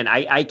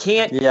 I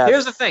can't. Yes.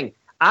 Here's the thing.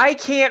 I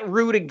can't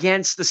root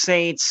against the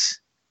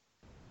Saints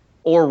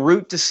or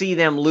root to see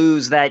them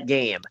lose that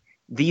game.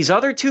 These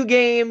other 2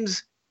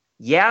 games,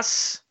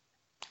 yes.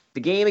 The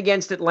game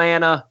against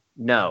Atlanta,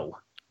 no.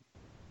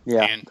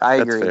 Yeah, And I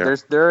That's agree. fair.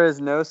 There is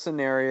no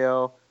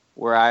scenario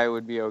where I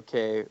would be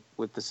okay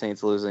with the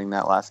Saints losing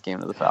that last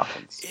game to the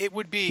Falcons. it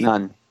would be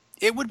None.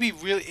 It would be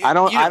really. I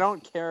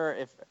don't care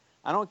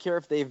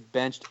if they've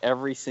benched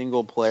every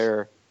single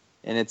player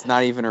and it's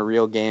not even a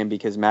real game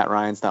because Matt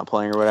Ryan's not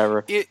playing or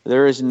whatever.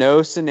 There is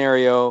no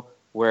scenario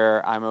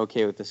where I'm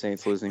okay with the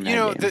Saints losing that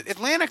game. The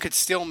Atlanta could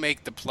still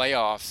make the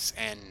playoffs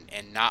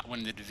and not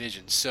win the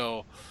division.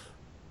 So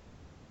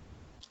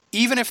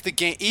even if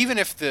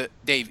the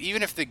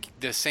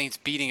Saints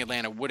beating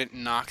Atlanta wouldn't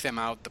knock them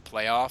out the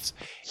playoffs,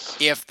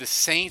 if the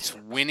Saints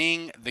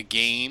winning the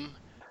game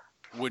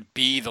would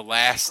be the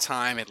last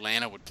time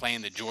Atlanta would play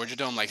in the Georgia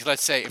Dome. Like,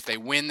 let's say if they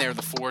win, they're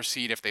the 4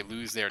 seed. If they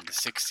lose, they're the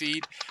 6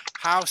 seed.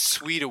 How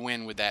sweet a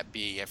win would that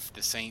be if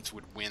the Saints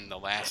would win the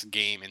last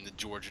game in the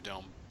Georgia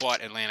Dome,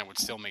 but Atlanta would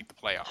still make the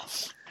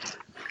playoffs?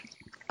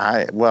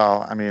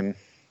 I mean,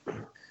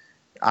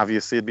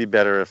 obviously it'd be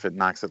better if it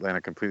knocks Atlanta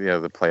completely out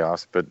of the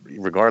playoffs, but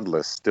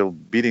regardless, still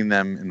beating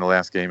them in the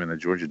last game in the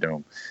Georgia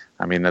Dome,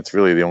 I mean, that's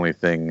really the only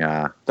thing.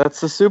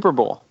 That's the Super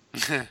Bowl.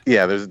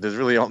 Yeah,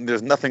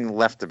 there's nothing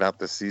left about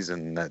this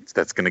season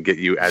that's going to get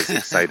you as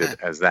excited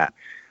as that.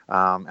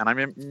 And I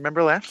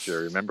remember last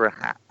year. Remember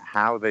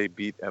how they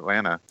beat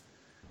Atlanta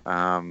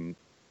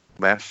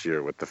last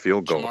year with the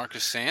field goal.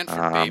 Jamarcus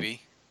Sanford,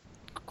 baby,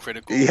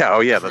 critical.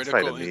 Yeah, that's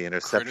right. And the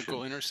interception.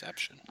 Critical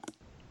interception.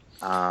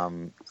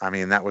 I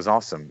mean, that was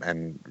awesome,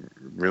 and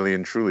really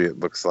and truly, it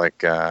looks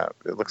like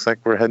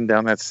we're heading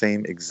down that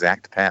same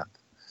exact path.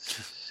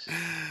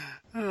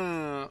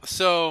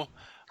 So.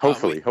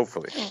 Hopefully.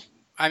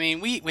 I mean,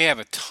 we have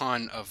a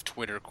ton of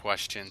Twitter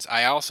questions.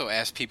 I also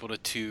asked people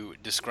to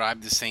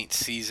describe the Saints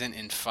season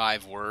in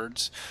 5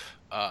 words.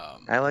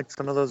 I liked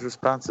some of those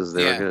responses.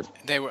 They were good.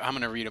 I'm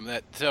going to read them.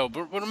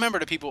 But remember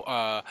to people,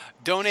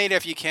 donate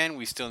if you can.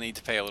 We still need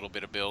to pay a little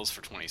bit of bills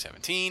for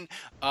 2017.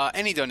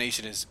 Any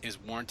donation is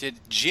warranted.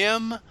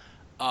 Jim,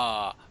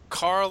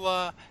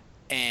 Carla,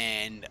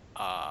 and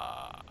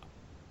I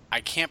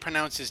can't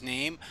pronounce his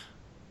name.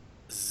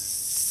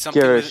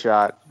 Give it a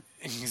shot.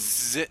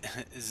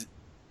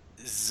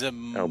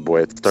 Oh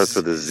boy, it starts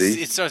with a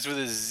Z. It starts with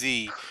a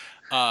Z.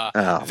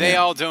 They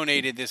all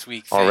donated this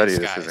week. Thanks, already,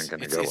 guys. This isn't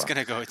going to go well. It's going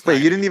to go.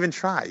 Wait, you didn't even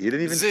try.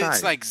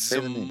 It's like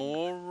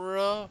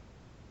Zamora.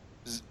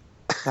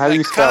 How do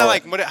you spell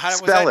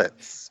it?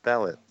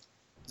 Spell it.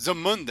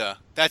 Zamunda.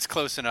 That's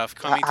close enough.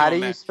 How do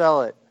you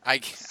spell it? I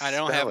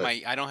don't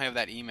have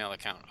that email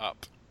account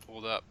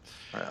pulled up.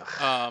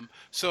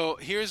 So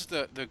here's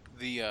the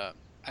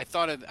I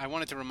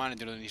wanted to remind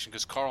the donation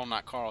because Carl,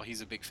 not Carl,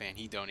 he's a big fan.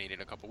 He donated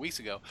a couple weeks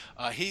ago.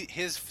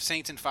 His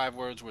Saints in 5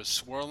 words was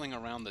swirling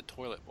around the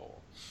toilet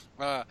bowl.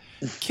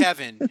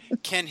 Kevin,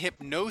 can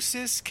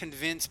hypnosis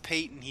convince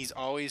Peyton he's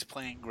always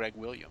playing Greg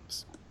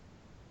Williams?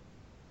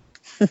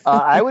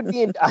 I would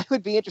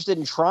be interested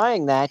in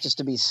trying that just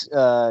to be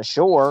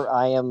sure.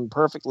 I am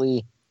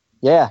perfectly,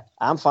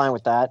 I'm fine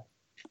with that.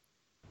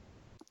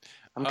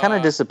 I'm kind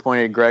of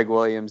disappointed Greg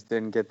Williams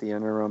didn't get the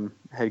interim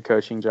head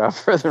coaching job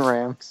for the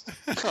Rams.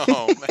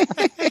 Oh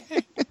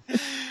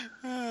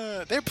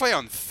man, they play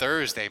on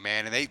Thursday,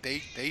 man, and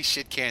they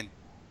shit canned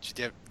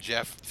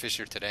Jeff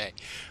Fisher today.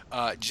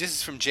 This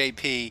is from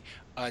JP.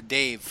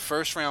 Dave,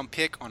 first round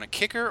pick on a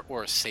kicker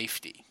or a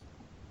safety?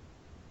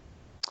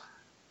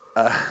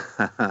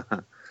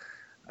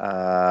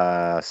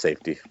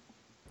 Safety.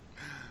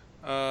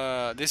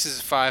 This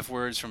is 5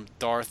 words from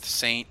Darth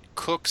Saint.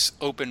 Cook's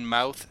open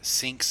mouth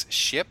sinks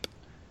ship.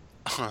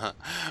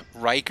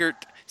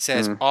 Reichert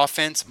says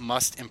offense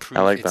must improve.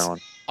 I like that one.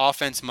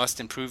 Offense must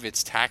improve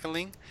its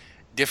tackling.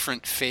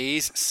 Different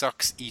phase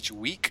sucks each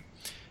week.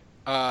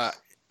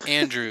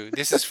 Andrew,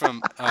 this is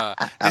from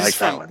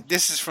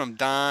this is from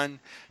Don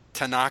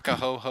Tanaka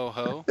ho ho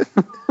ho.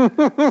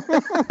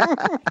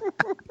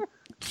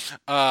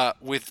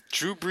 With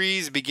Drew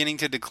Brees beginning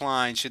to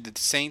decline, should the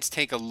Saints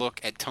take a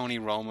look at Tony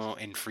Romo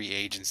in free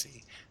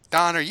agency?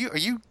 Don, are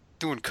you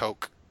doing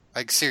coke?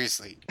 Like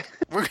seriously,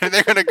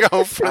 they're gonna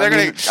go for.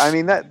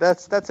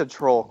 That's a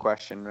troll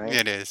question, right?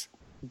 It is.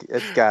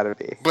 It's gotta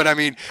be. But I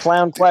mean,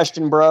 clown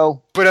question,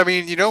 bro. But I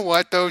mean, you know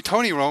what though?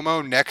 Tony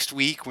Romo next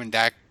week when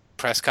Dak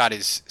Prescott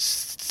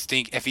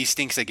if he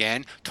stinks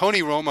again,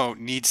 Tony Romo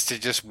needs to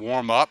just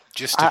warm up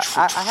just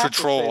to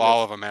troll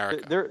all of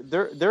America.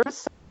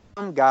 There's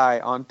some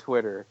guy on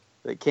Twitter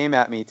that came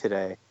at me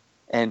today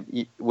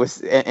and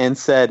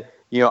said,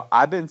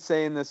 I've been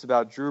saying this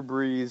about Drew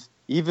Brees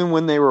even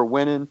when they were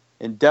winning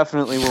and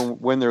definitely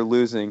when they're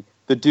losing.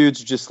 The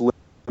dude's just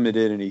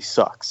limited and he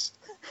sucks.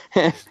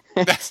 And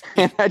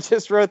I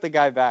just wrote the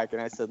guy back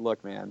and I said,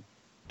 look, man,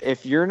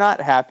 if you're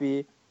not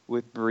happy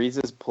with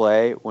Brees'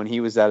 play when he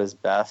was at his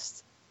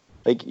best,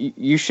 like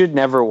you should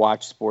never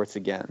watch sports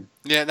again.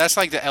 Yeah, that's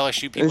like the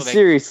LSU people.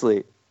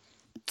 Seriously.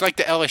 It's like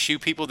the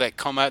LSU people that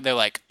come out, they're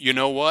like, you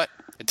know what?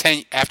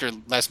 After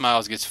Les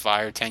Miles gets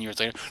fired 10 years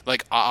later,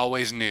 like, I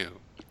always knew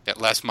that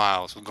Les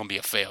Miles was going to be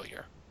a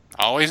failure.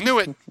 I always knew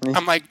it.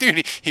 I'm like,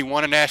 dude, he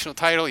won a national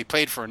title. He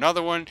played for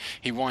another one.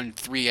 He won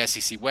 3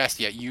 SEC West.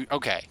 Yeah,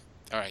 okay.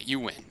 All right, you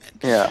win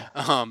then.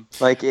 Yeah.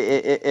 Like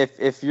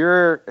if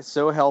you're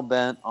so hell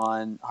bent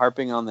on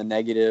harping on the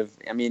negative,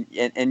 I mean,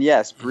 and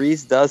yes,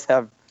 Brees does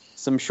have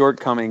some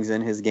shortcomings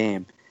in his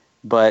game,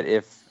 but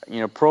if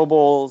Pro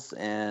Bowls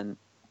and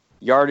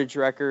yardage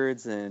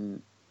records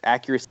and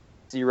accuracy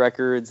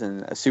records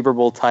and a Super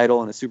Bowl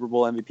title and a Super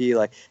Bowl MVP,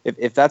 like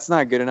if that's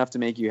not good enough to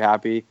make you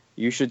happy,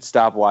 you should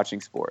stop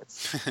watching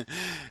sports.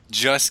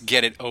 Just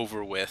get it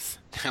over with.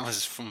 That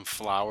was from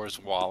Flowers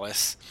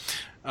Wallace.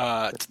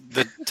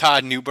 The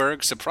Todd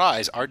Newberg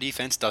surprise. Our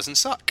defense doesn't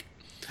suck.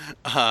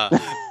 I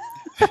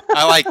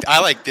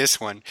like this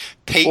one.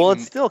 Peyton. Well,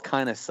 it still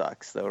kind of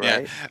sucks though,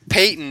 right? Yeah.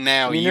 Peyton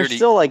now. I mean, they're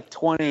still like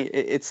 20.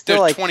 It's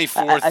still like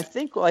 24th. I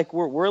think like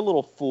we're a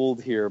little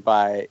fooled here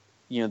by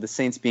the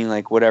Saints being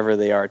like whatever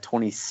they are,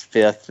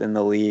 25th in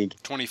the league.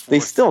 24th.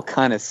 They still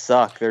kind of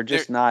suck. They're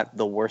just not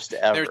the worst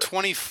ever. They're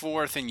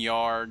 24th in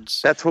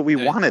yards. That's what we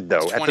wanted,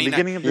 though. At the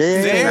beginning of the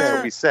season, that's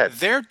what we said.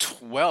 They're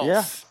 12th.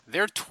 Yeah.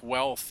 They're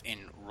 12th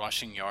in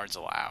rushing yards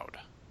allowed.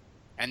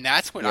 And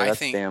that's what that's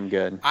think. Damn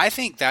good. I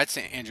think that's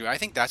Andrew. I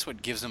think that's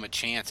what gives them a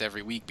chance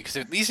every week because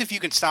at least if you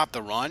can stop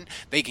the run,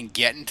 they can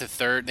get into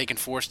third. They can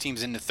force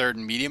teams into third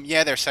and medium.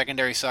 Yeah, their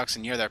secondary sucks,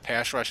 and their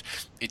pass rush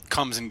it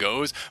comes and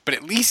goes. But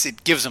at least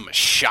it gives them a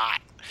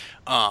shot.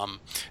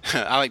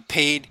 I like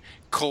paid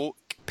Kobe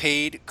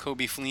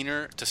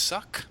Fleener to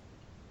suck.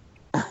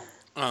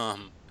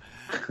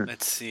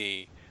 Let's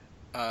see.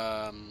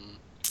 Kobe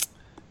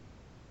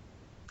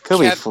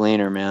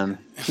Fleener, man,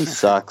 he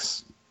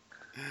sucks.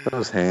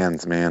 Those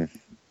hands, man.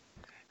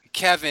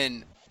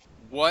 Kevin,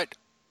 what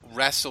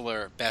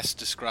wrestler best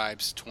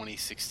describes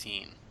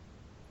 2016?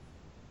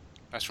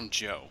 That's from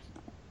Joe.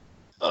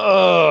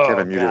 Oh,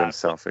 Kevin muted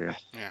himself here.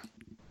 Yeah.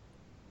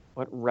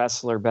 What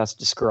wrestler best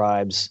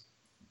describes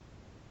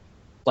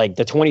like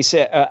the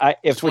 26?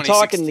 If we're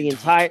talking the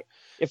entire,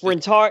 if we're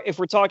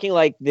talking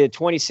like the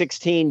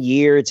 2016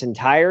 year, its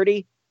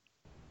entirety.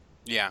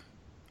 Yeah,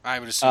 I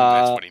would assume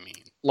that's what he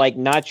means. Like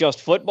not just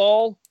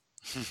football.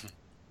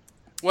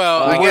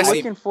 Well, I what guess we're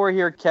looking for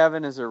here,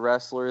 Kevin, is a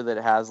wrestler that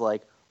has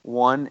like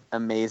one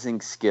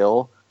amazing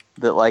skill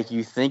that like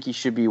you think he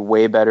should be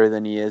way better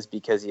than he is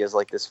because he has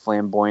like this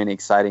flamboyant,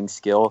 exciting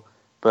skill,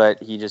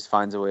 but he just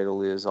finds a way to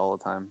lose all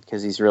the time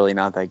because he's really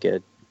not that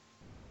good.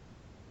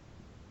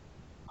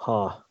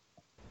 Huh.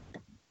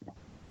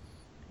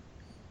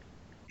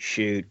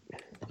 Shoot.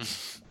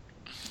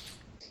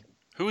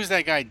 Who is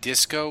that guy?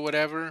 Disco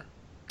whatever?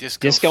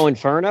 Disco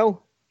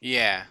Inferno?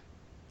 Yeah.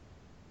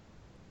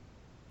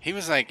 He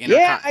was like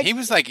he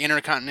was like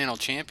Intercontinental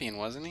Champion,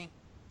 wasn't he?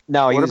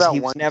 No,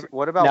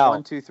 What about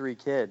 1, 2, 3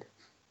 Kid?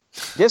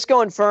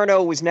 Disco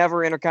Inferno was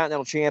never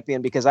Intercontinental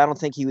Champion because I don't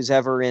think he was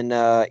ever in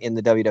the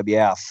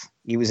WWF.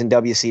 He was in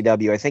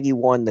WCW. I think he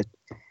won the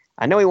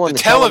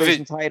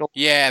television title.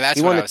 Yeah, that's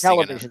he what won I the was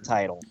television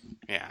title.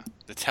 Yeah,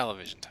 the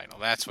television title.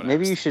 That's what.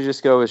 Maybe you should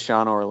just go with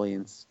Sean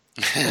Orleans.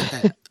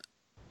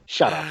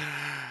 Shut up.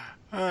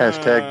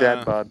 Hashtag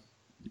dad bod.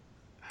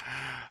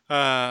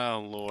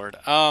 Oh Lord.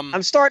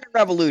 I'm starting a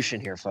revolution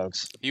here,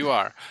 folks. You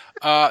are.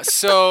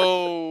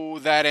 So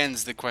that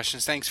ends the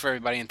questions. Thanks for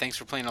everybody, and thanks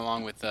for playing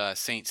along with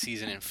Saints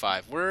season in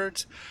 5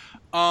 words.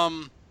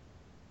 All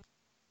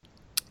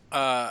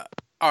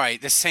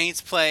right, the Saints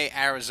play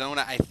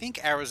Arizona. I think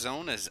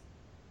Arizona's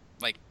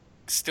like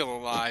still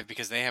alive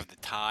because they have the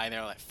tie.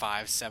 They're like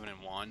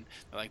 5-7-1.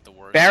 They're like the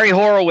worst. Barry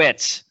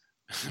Horowitz.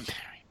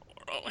 Barry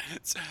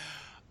Horowitz.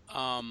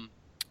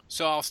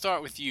 So I'll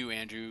start with you,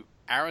 Andrew.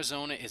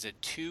 Arizona is a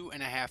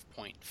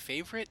 2.5-point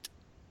favorite.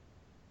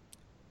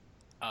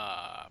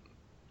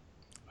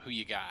 Who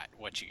you got?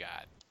 What you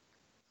got?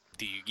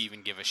 Do you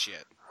even give a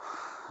shit?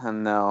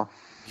 No.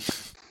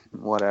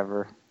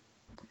 Whatever.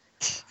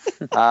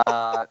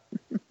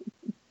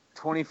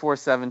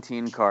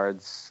 24-17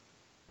 cards.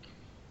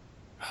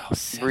 Oh,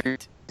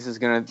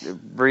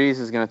 Breeze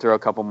is gonna throw a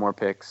couple more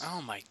picks.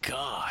 Oh my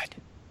God.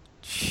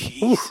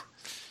 Jeez. Oof.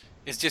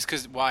 It's just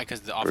because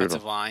the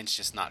offensive line's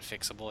just not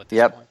fixable at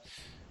this point.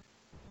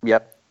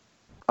 Yep.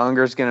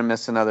 Unger's going to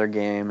miss another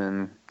game,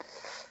 and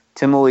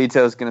Tim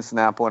Alito's going to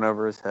snap one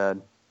over his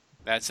head.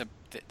 The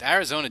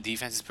Arizona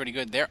defense is pretty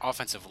good. Their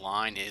offensive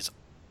line is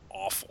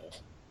awful.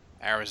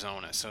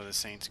 Arizona, so the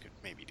Saints could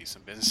maybe do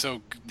some business.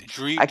 So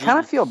I kind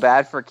of feel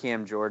bad for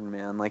Cam Jordan,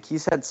 man. Like,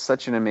 he's had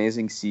such an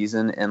amazing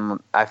season,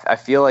 and I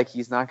feel like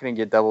he's not going to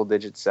get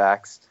double-digit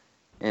sacks,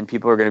 and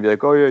people are going to be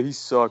like, oh, yeah, he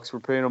sucks. We're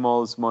paying him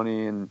all this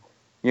money. And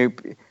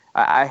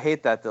I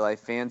hate that like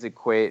fans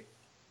equate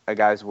a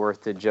guy's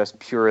worth to just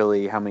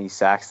purely how many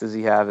sacks does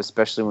he have,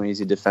 especially when he's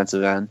a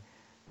defensive end.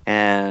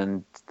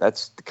 And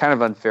that's kind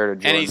of unfair to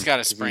Jordan. And he's got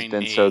a sprained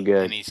knee, so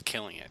good. And he's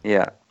killing it.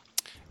 Yeah.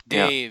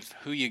 Dave,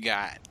 who you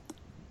got?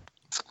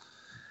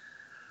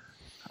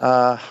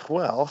 I'm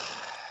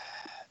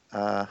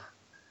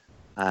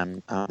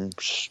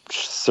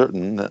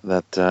certain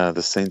that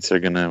the Saints are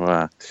going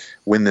to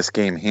win this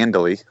game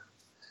handily.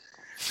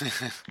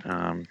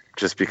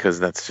 Just because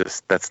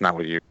that's not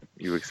what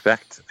you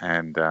expect,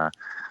 and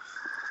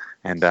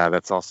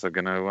that's also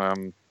going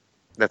to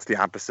that's the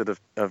opposite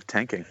of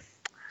tanking.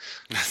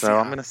 So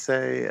I'm going to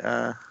say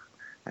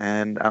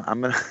and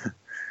I'm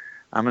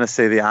gonna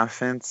say the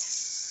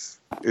offense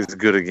is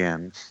good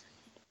again,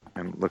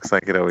 and looks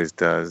like it always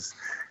does.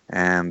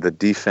 And the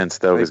defense,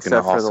 though, is going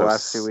to also except for the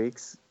last 2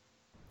 weeks.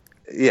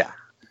 Yeah,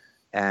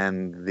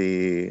 and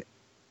the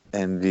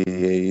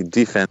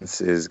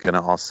defense is going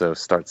to also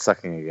start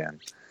sucking again.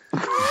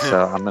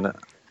 So I'm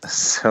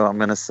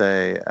gonna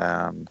say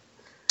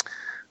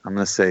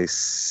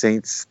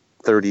Saints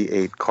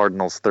 38,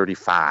 Cardinals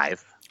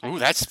 35. Ooh,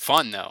 that's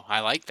fun though. I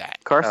like that.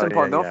 Carson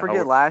Palmer. Don't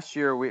forget last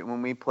year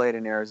when we played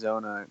in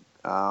Arizona.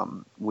 I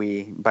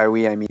mean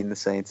the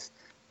Saints.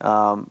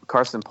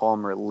 Carson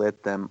Palmer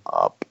lit them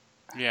up.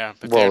 Yeah,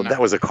 but that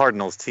was a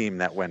Cardinals team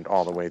that went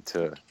all the way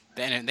to.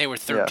 Then they were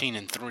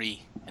 13-3,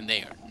 and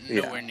they are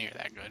nowhere near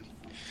that good.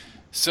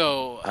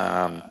 So.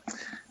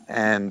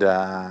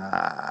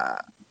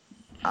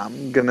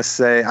 I'm gonna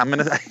say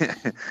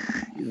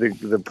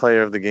the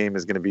player of the game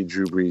is gonna be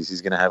Drew Brees.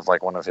 He's gonna have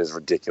like one of his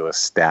ridiculous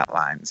stat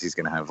lines. He's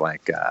gonna have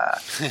like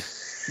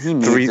he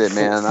needs it,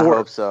 man. I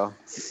hope so.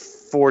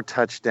 4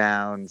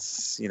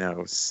 touchdowns,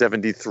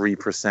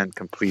 73%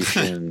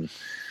 completion,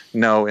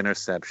 no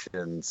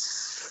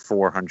interceptions,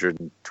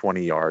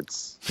 420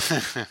 yards.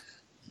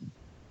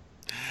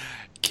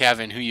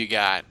 Kevin, who you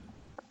got?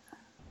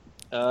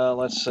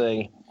 Let's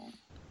see.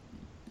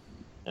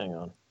 Hang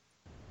on.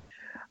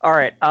 All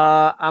right.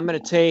 I'm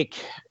going to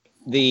take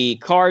the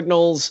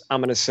Cardinals.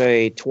 I'm going to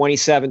say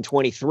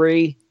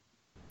 27-23.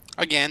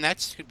 Again,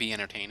 that could be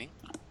entertaining.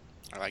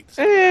 I like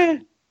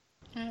this.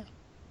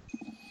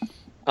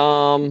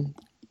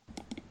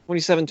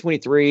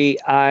 27-23.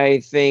 I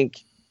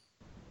think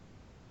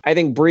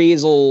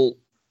Breeze will.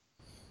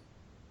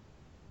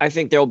 I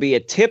think there'll be a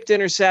tipped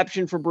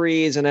interception for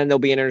Breeze, and then there'll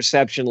be an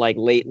interception like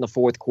late in the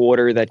fourth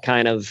quarter that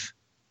kind of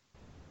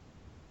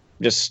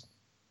just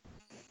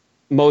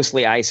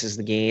mostly ices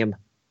the game.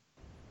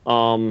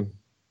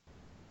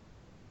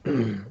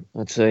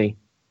 Let's see.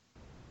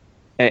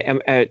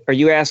 Are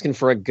you asking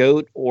for a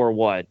GOAT or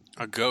what?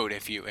 A GOAT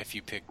if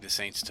you pick the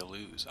Saints to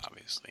lose,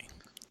 obviously.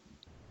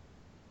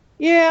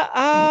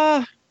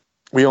 Yeah.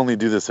 We only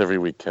do this every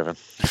week, Kevin.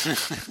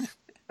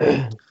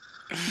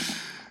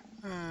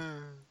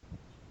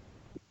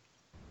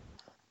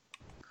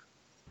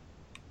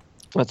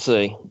 Let's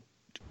see.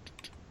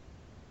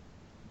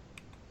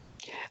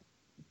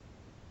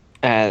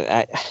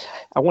 I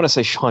want to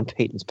say Sean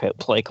Payton's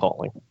play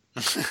calling.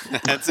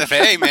 That's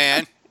hey,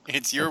 man.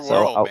 It's your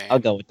world, man. I'll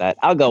go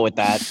with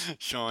that.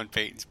 Sean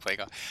Payton's play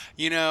call.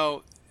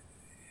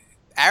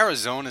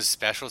 Arizona's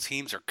special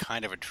teams are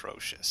kind of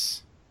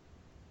atrocious.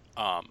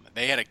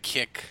 They had a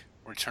kick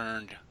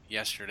returned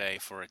yesterday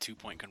for a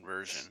 2-point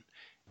conversion.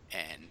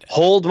 And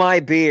hold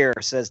my beer,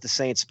 says the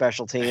Saints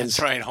special teams.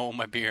 That's right, hold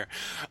my beer.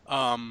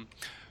 I'm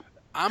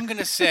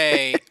gonna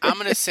say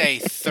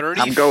 30.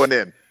 I'm going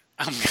in.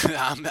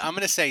 I'm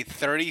gonna say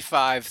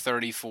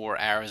 35-34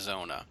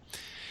 Arizona.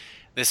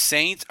 The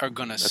Saints are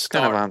gonna That's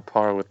start kind of on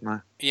par with my.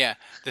 Yeah,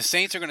 the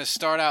Saints are gonna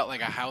start out like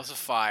a house of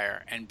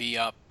fire and be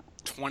up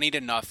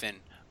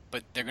 20-0,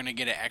 but they're gonna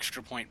get an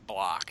extra point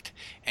blocked,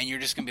 and you're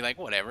just gonna be like,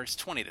 whatever, it's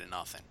 20-0.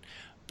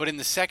 But in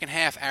the second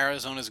half,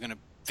 Arizona's gonna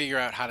figure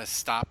out how to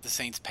stop the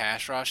Saints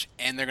pass rush,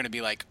 and they're going to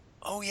be like,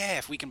 oh yeah,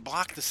 if we can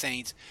block the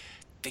Saints,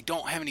 they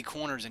don't have any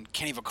corners and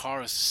Kenny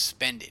Vaccaro is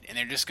suspended, and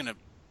they're just going to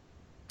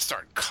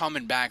start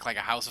coming back like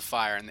a house of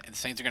fire, and the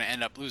Saints are going to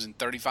end up losing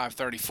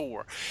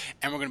 35-34,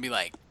 and we're going to be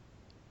like,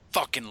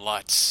 fucking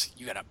Lutz,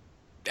 you got an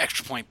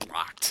extra point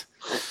blocked.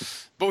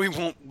 But we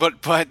won't,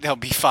 but they'll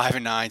be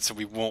 5-9, so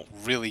we won't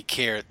really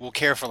care. We'll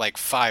care for like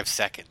 5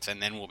 seconds,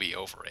 and then we'll be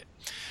over it.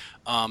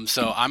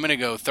 So I'm going to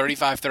go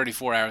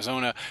 35-34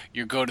 Arizona.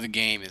 Your go to the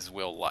game is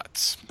Will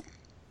Lutz.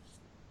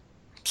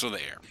 So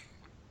there.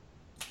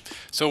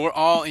 So we're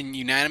all in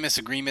unanimous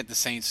agreement the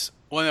Saints...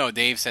 Well, no,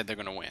 Dave said they're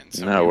going to win.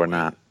 So no, we're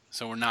not.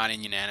 So we're not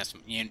in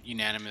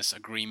unanimous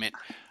agreement.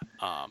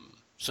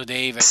 So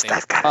Dave, I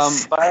think...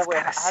 by the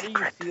way, how do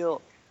you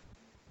feel...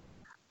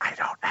 I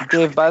don't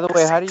actually Dave, by the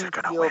way, how do you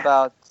feel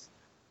about...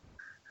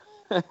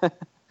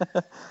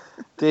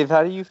 Dave,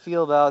 how do you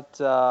feel about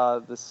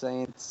the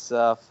Saints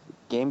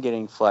game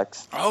getting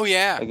flexed? Oh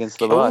yeah, against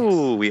the Bucs.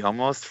 Oh, we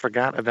almost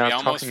forgot about. We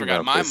almost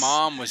forgot. My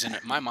mom is in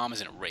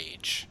a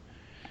rage.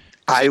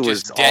 I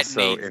was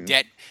also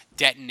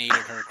detonated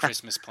her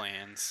Christmas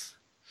plans.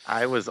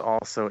 I was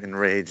also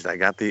enraged. I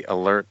got the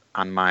alert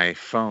on my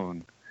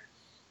phone,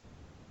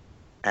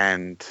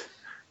 and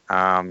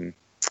oh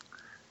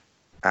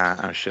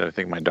shit! I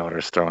think my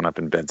daughter's throwing up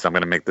in bed, so I'm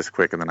going to make this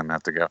quick, and then I'm going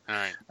to have to go. All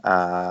right.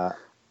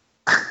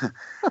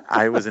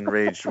 I was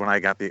enraged when I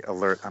got the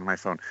alert on my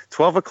phone.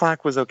 12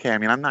 o'clock was okay. I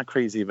mean, I'm not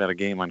crazy about a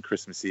game on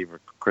Christmas Eve or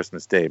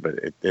Christmas Day, but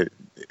it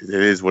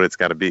is what it's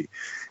got to be.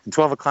 And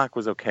 12 o'clock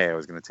was okay. I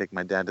was going to take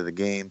my dad to the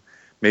game,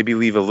 maybe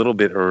leave a little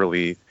bit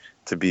early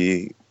to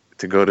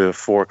go to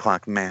 4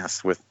 o'clock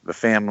mass with the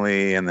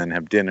family and then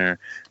have dinner.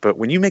 But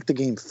when you make the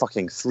game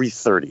fucking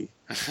 3:30,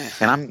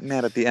 and I'm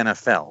mad at the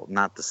NFL,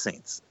 not the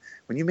Saints.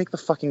 When you make the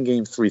fucking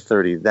game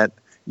 3:30,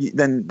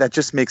 then that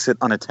just makes it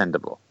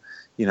unattendable.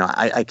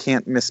 I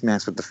can't miss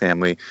Mass with the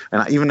family.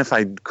 And even if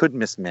I could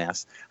miss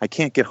Mass, I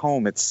can't get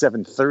home at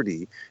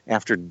 7:30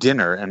 after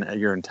dinner and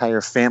your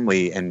entire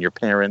family and your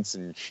parents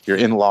and your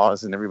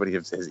in-laws and everybody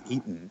has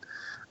eaten.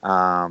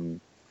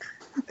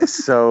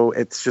 So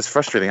it's just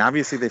frustrating.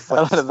 Obviously, they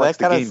flexed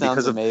the game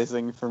sounds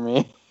amazing for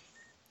me.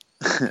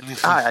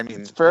 I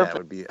mean, it's perfect.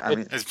 Yeah, it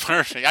would be. It's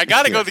perfect. I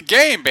gotta go to the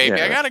game, baby.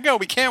 Yeah. I gotta go.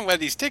 We can't let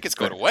these tickets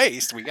go to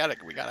waste. We gotta.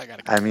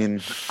 I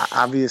mean,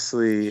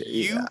 obviously,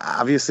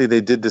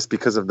 they did this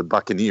because of the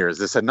Buccaneers.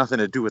 This had nothing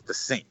to do with the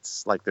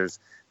Saints. Like, it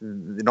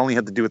only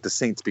had to do with the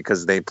Saints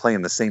because they play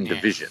in the same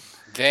division.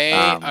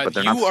 But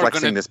they're not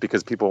flexing this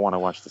because people want to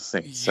watch the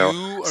Saints.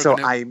 So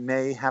I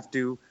may have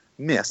to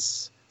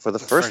miss. For the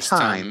first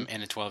time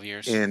in 12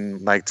 years.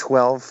 In like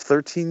 12,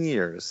 13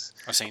 years.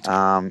 A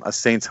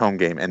Saints home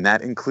game. And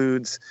that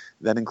includes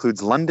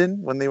London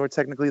when they were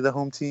technically the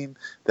home team.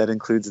 That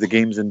includes the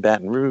games in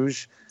Baton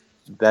Rouge.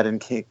 That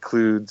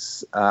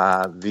includes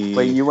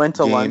Wait, you went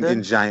to London?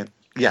 In Giant.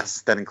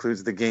 Yes, that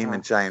includes the game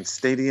in Giant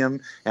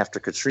Stadium after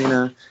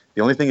Katrina.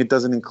 The only thing it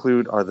doesn't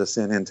include are the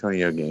San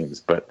Antonio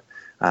games. But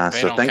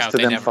so thanks to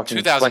them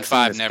fucking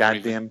flexing this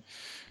goddamn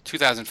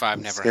 2005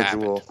 never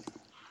schedule. Happened.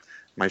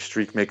 My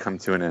streak may come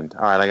to an end.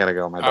 All right, I gotta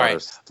go. My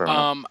daughter's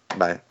throwing up.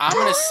 Bye.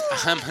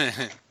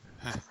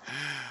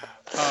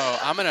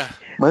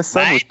 My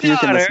son was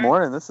puking this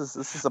morning. This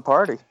is a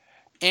party.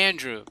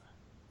 Andrew,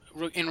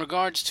 in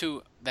regards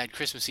to that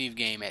Christmas Eve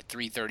game at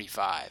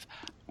 3:35,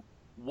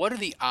 what are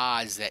the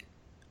odds that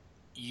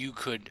you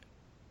could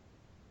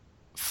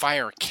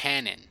fire a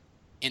cannon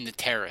in the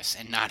terrace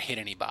and not hit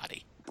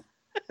anybody?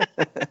 I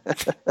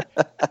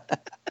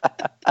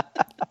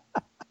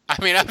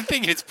mean, I'm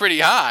thinking it's pretty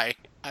high.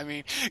 I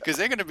mean, because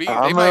they're going to be.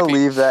 I'm going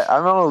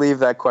to leave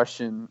that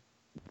question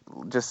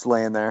just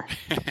laying there.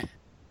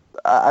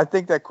 I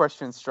think that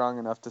question's strong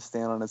enough to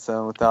stand on its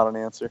own without an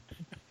answer.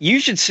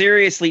 You should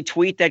seriously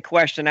tweet that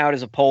question out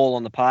as a poll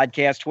on the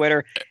podcast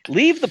Twitter.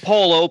 Leave the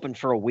poll open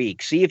for a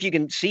week. See if you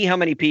can see how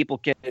many people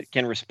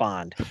can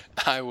respond.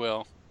 I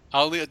will.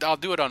 I'll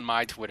do it on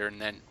my Twitter and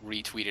then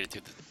retweet it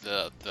to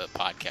the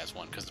podcast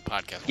one because the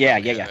podcast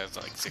one has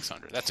like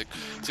 600.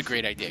 It's a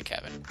great idea,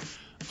 Kevin.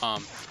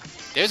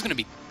 There's going to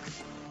be.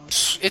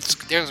 There's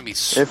gonna be.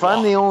 If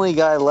I'm the only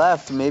guy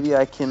left, maybe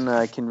I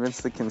can convince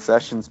the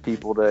concessions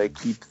people to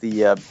keep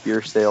the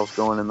beer sales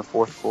going in the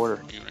fourth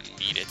quarter. You're gonna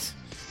need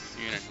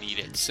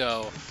it.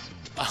 So,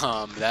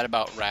 that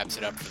about wraps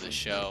it up for the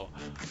show.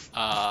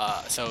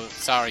 So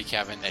sorry,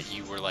 Kevin, that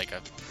you were like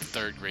a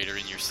third grader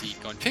in your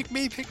seat going, "Pick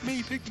me,"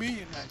 and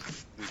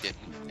we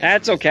didn't.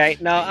 That's okay.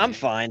 No, I'm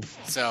fine.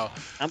 So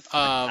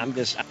I'm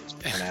just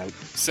out.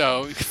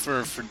 So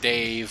for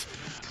Dave,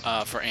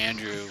 for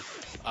Andrew.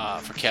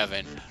 For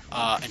Kevin.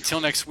 Until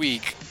next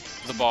week,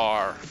 the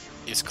bar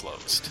is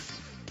closed.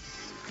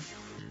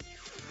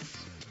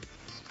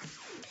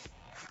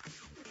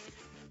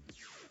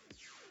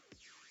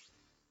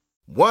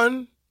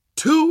 One,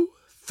 2,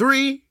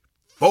 3,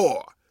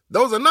 4.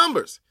 Those are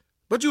numbers.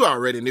 But you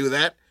already knew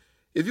that.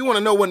 If you want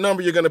to know what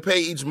number you're going to pay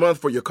each month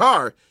for your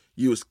car,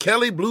 use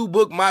Kelley Blue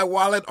Book My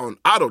Wallet on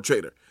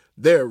AutoTrader.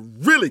 They're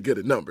really good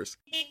at numbers.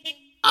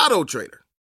 AutoTrader.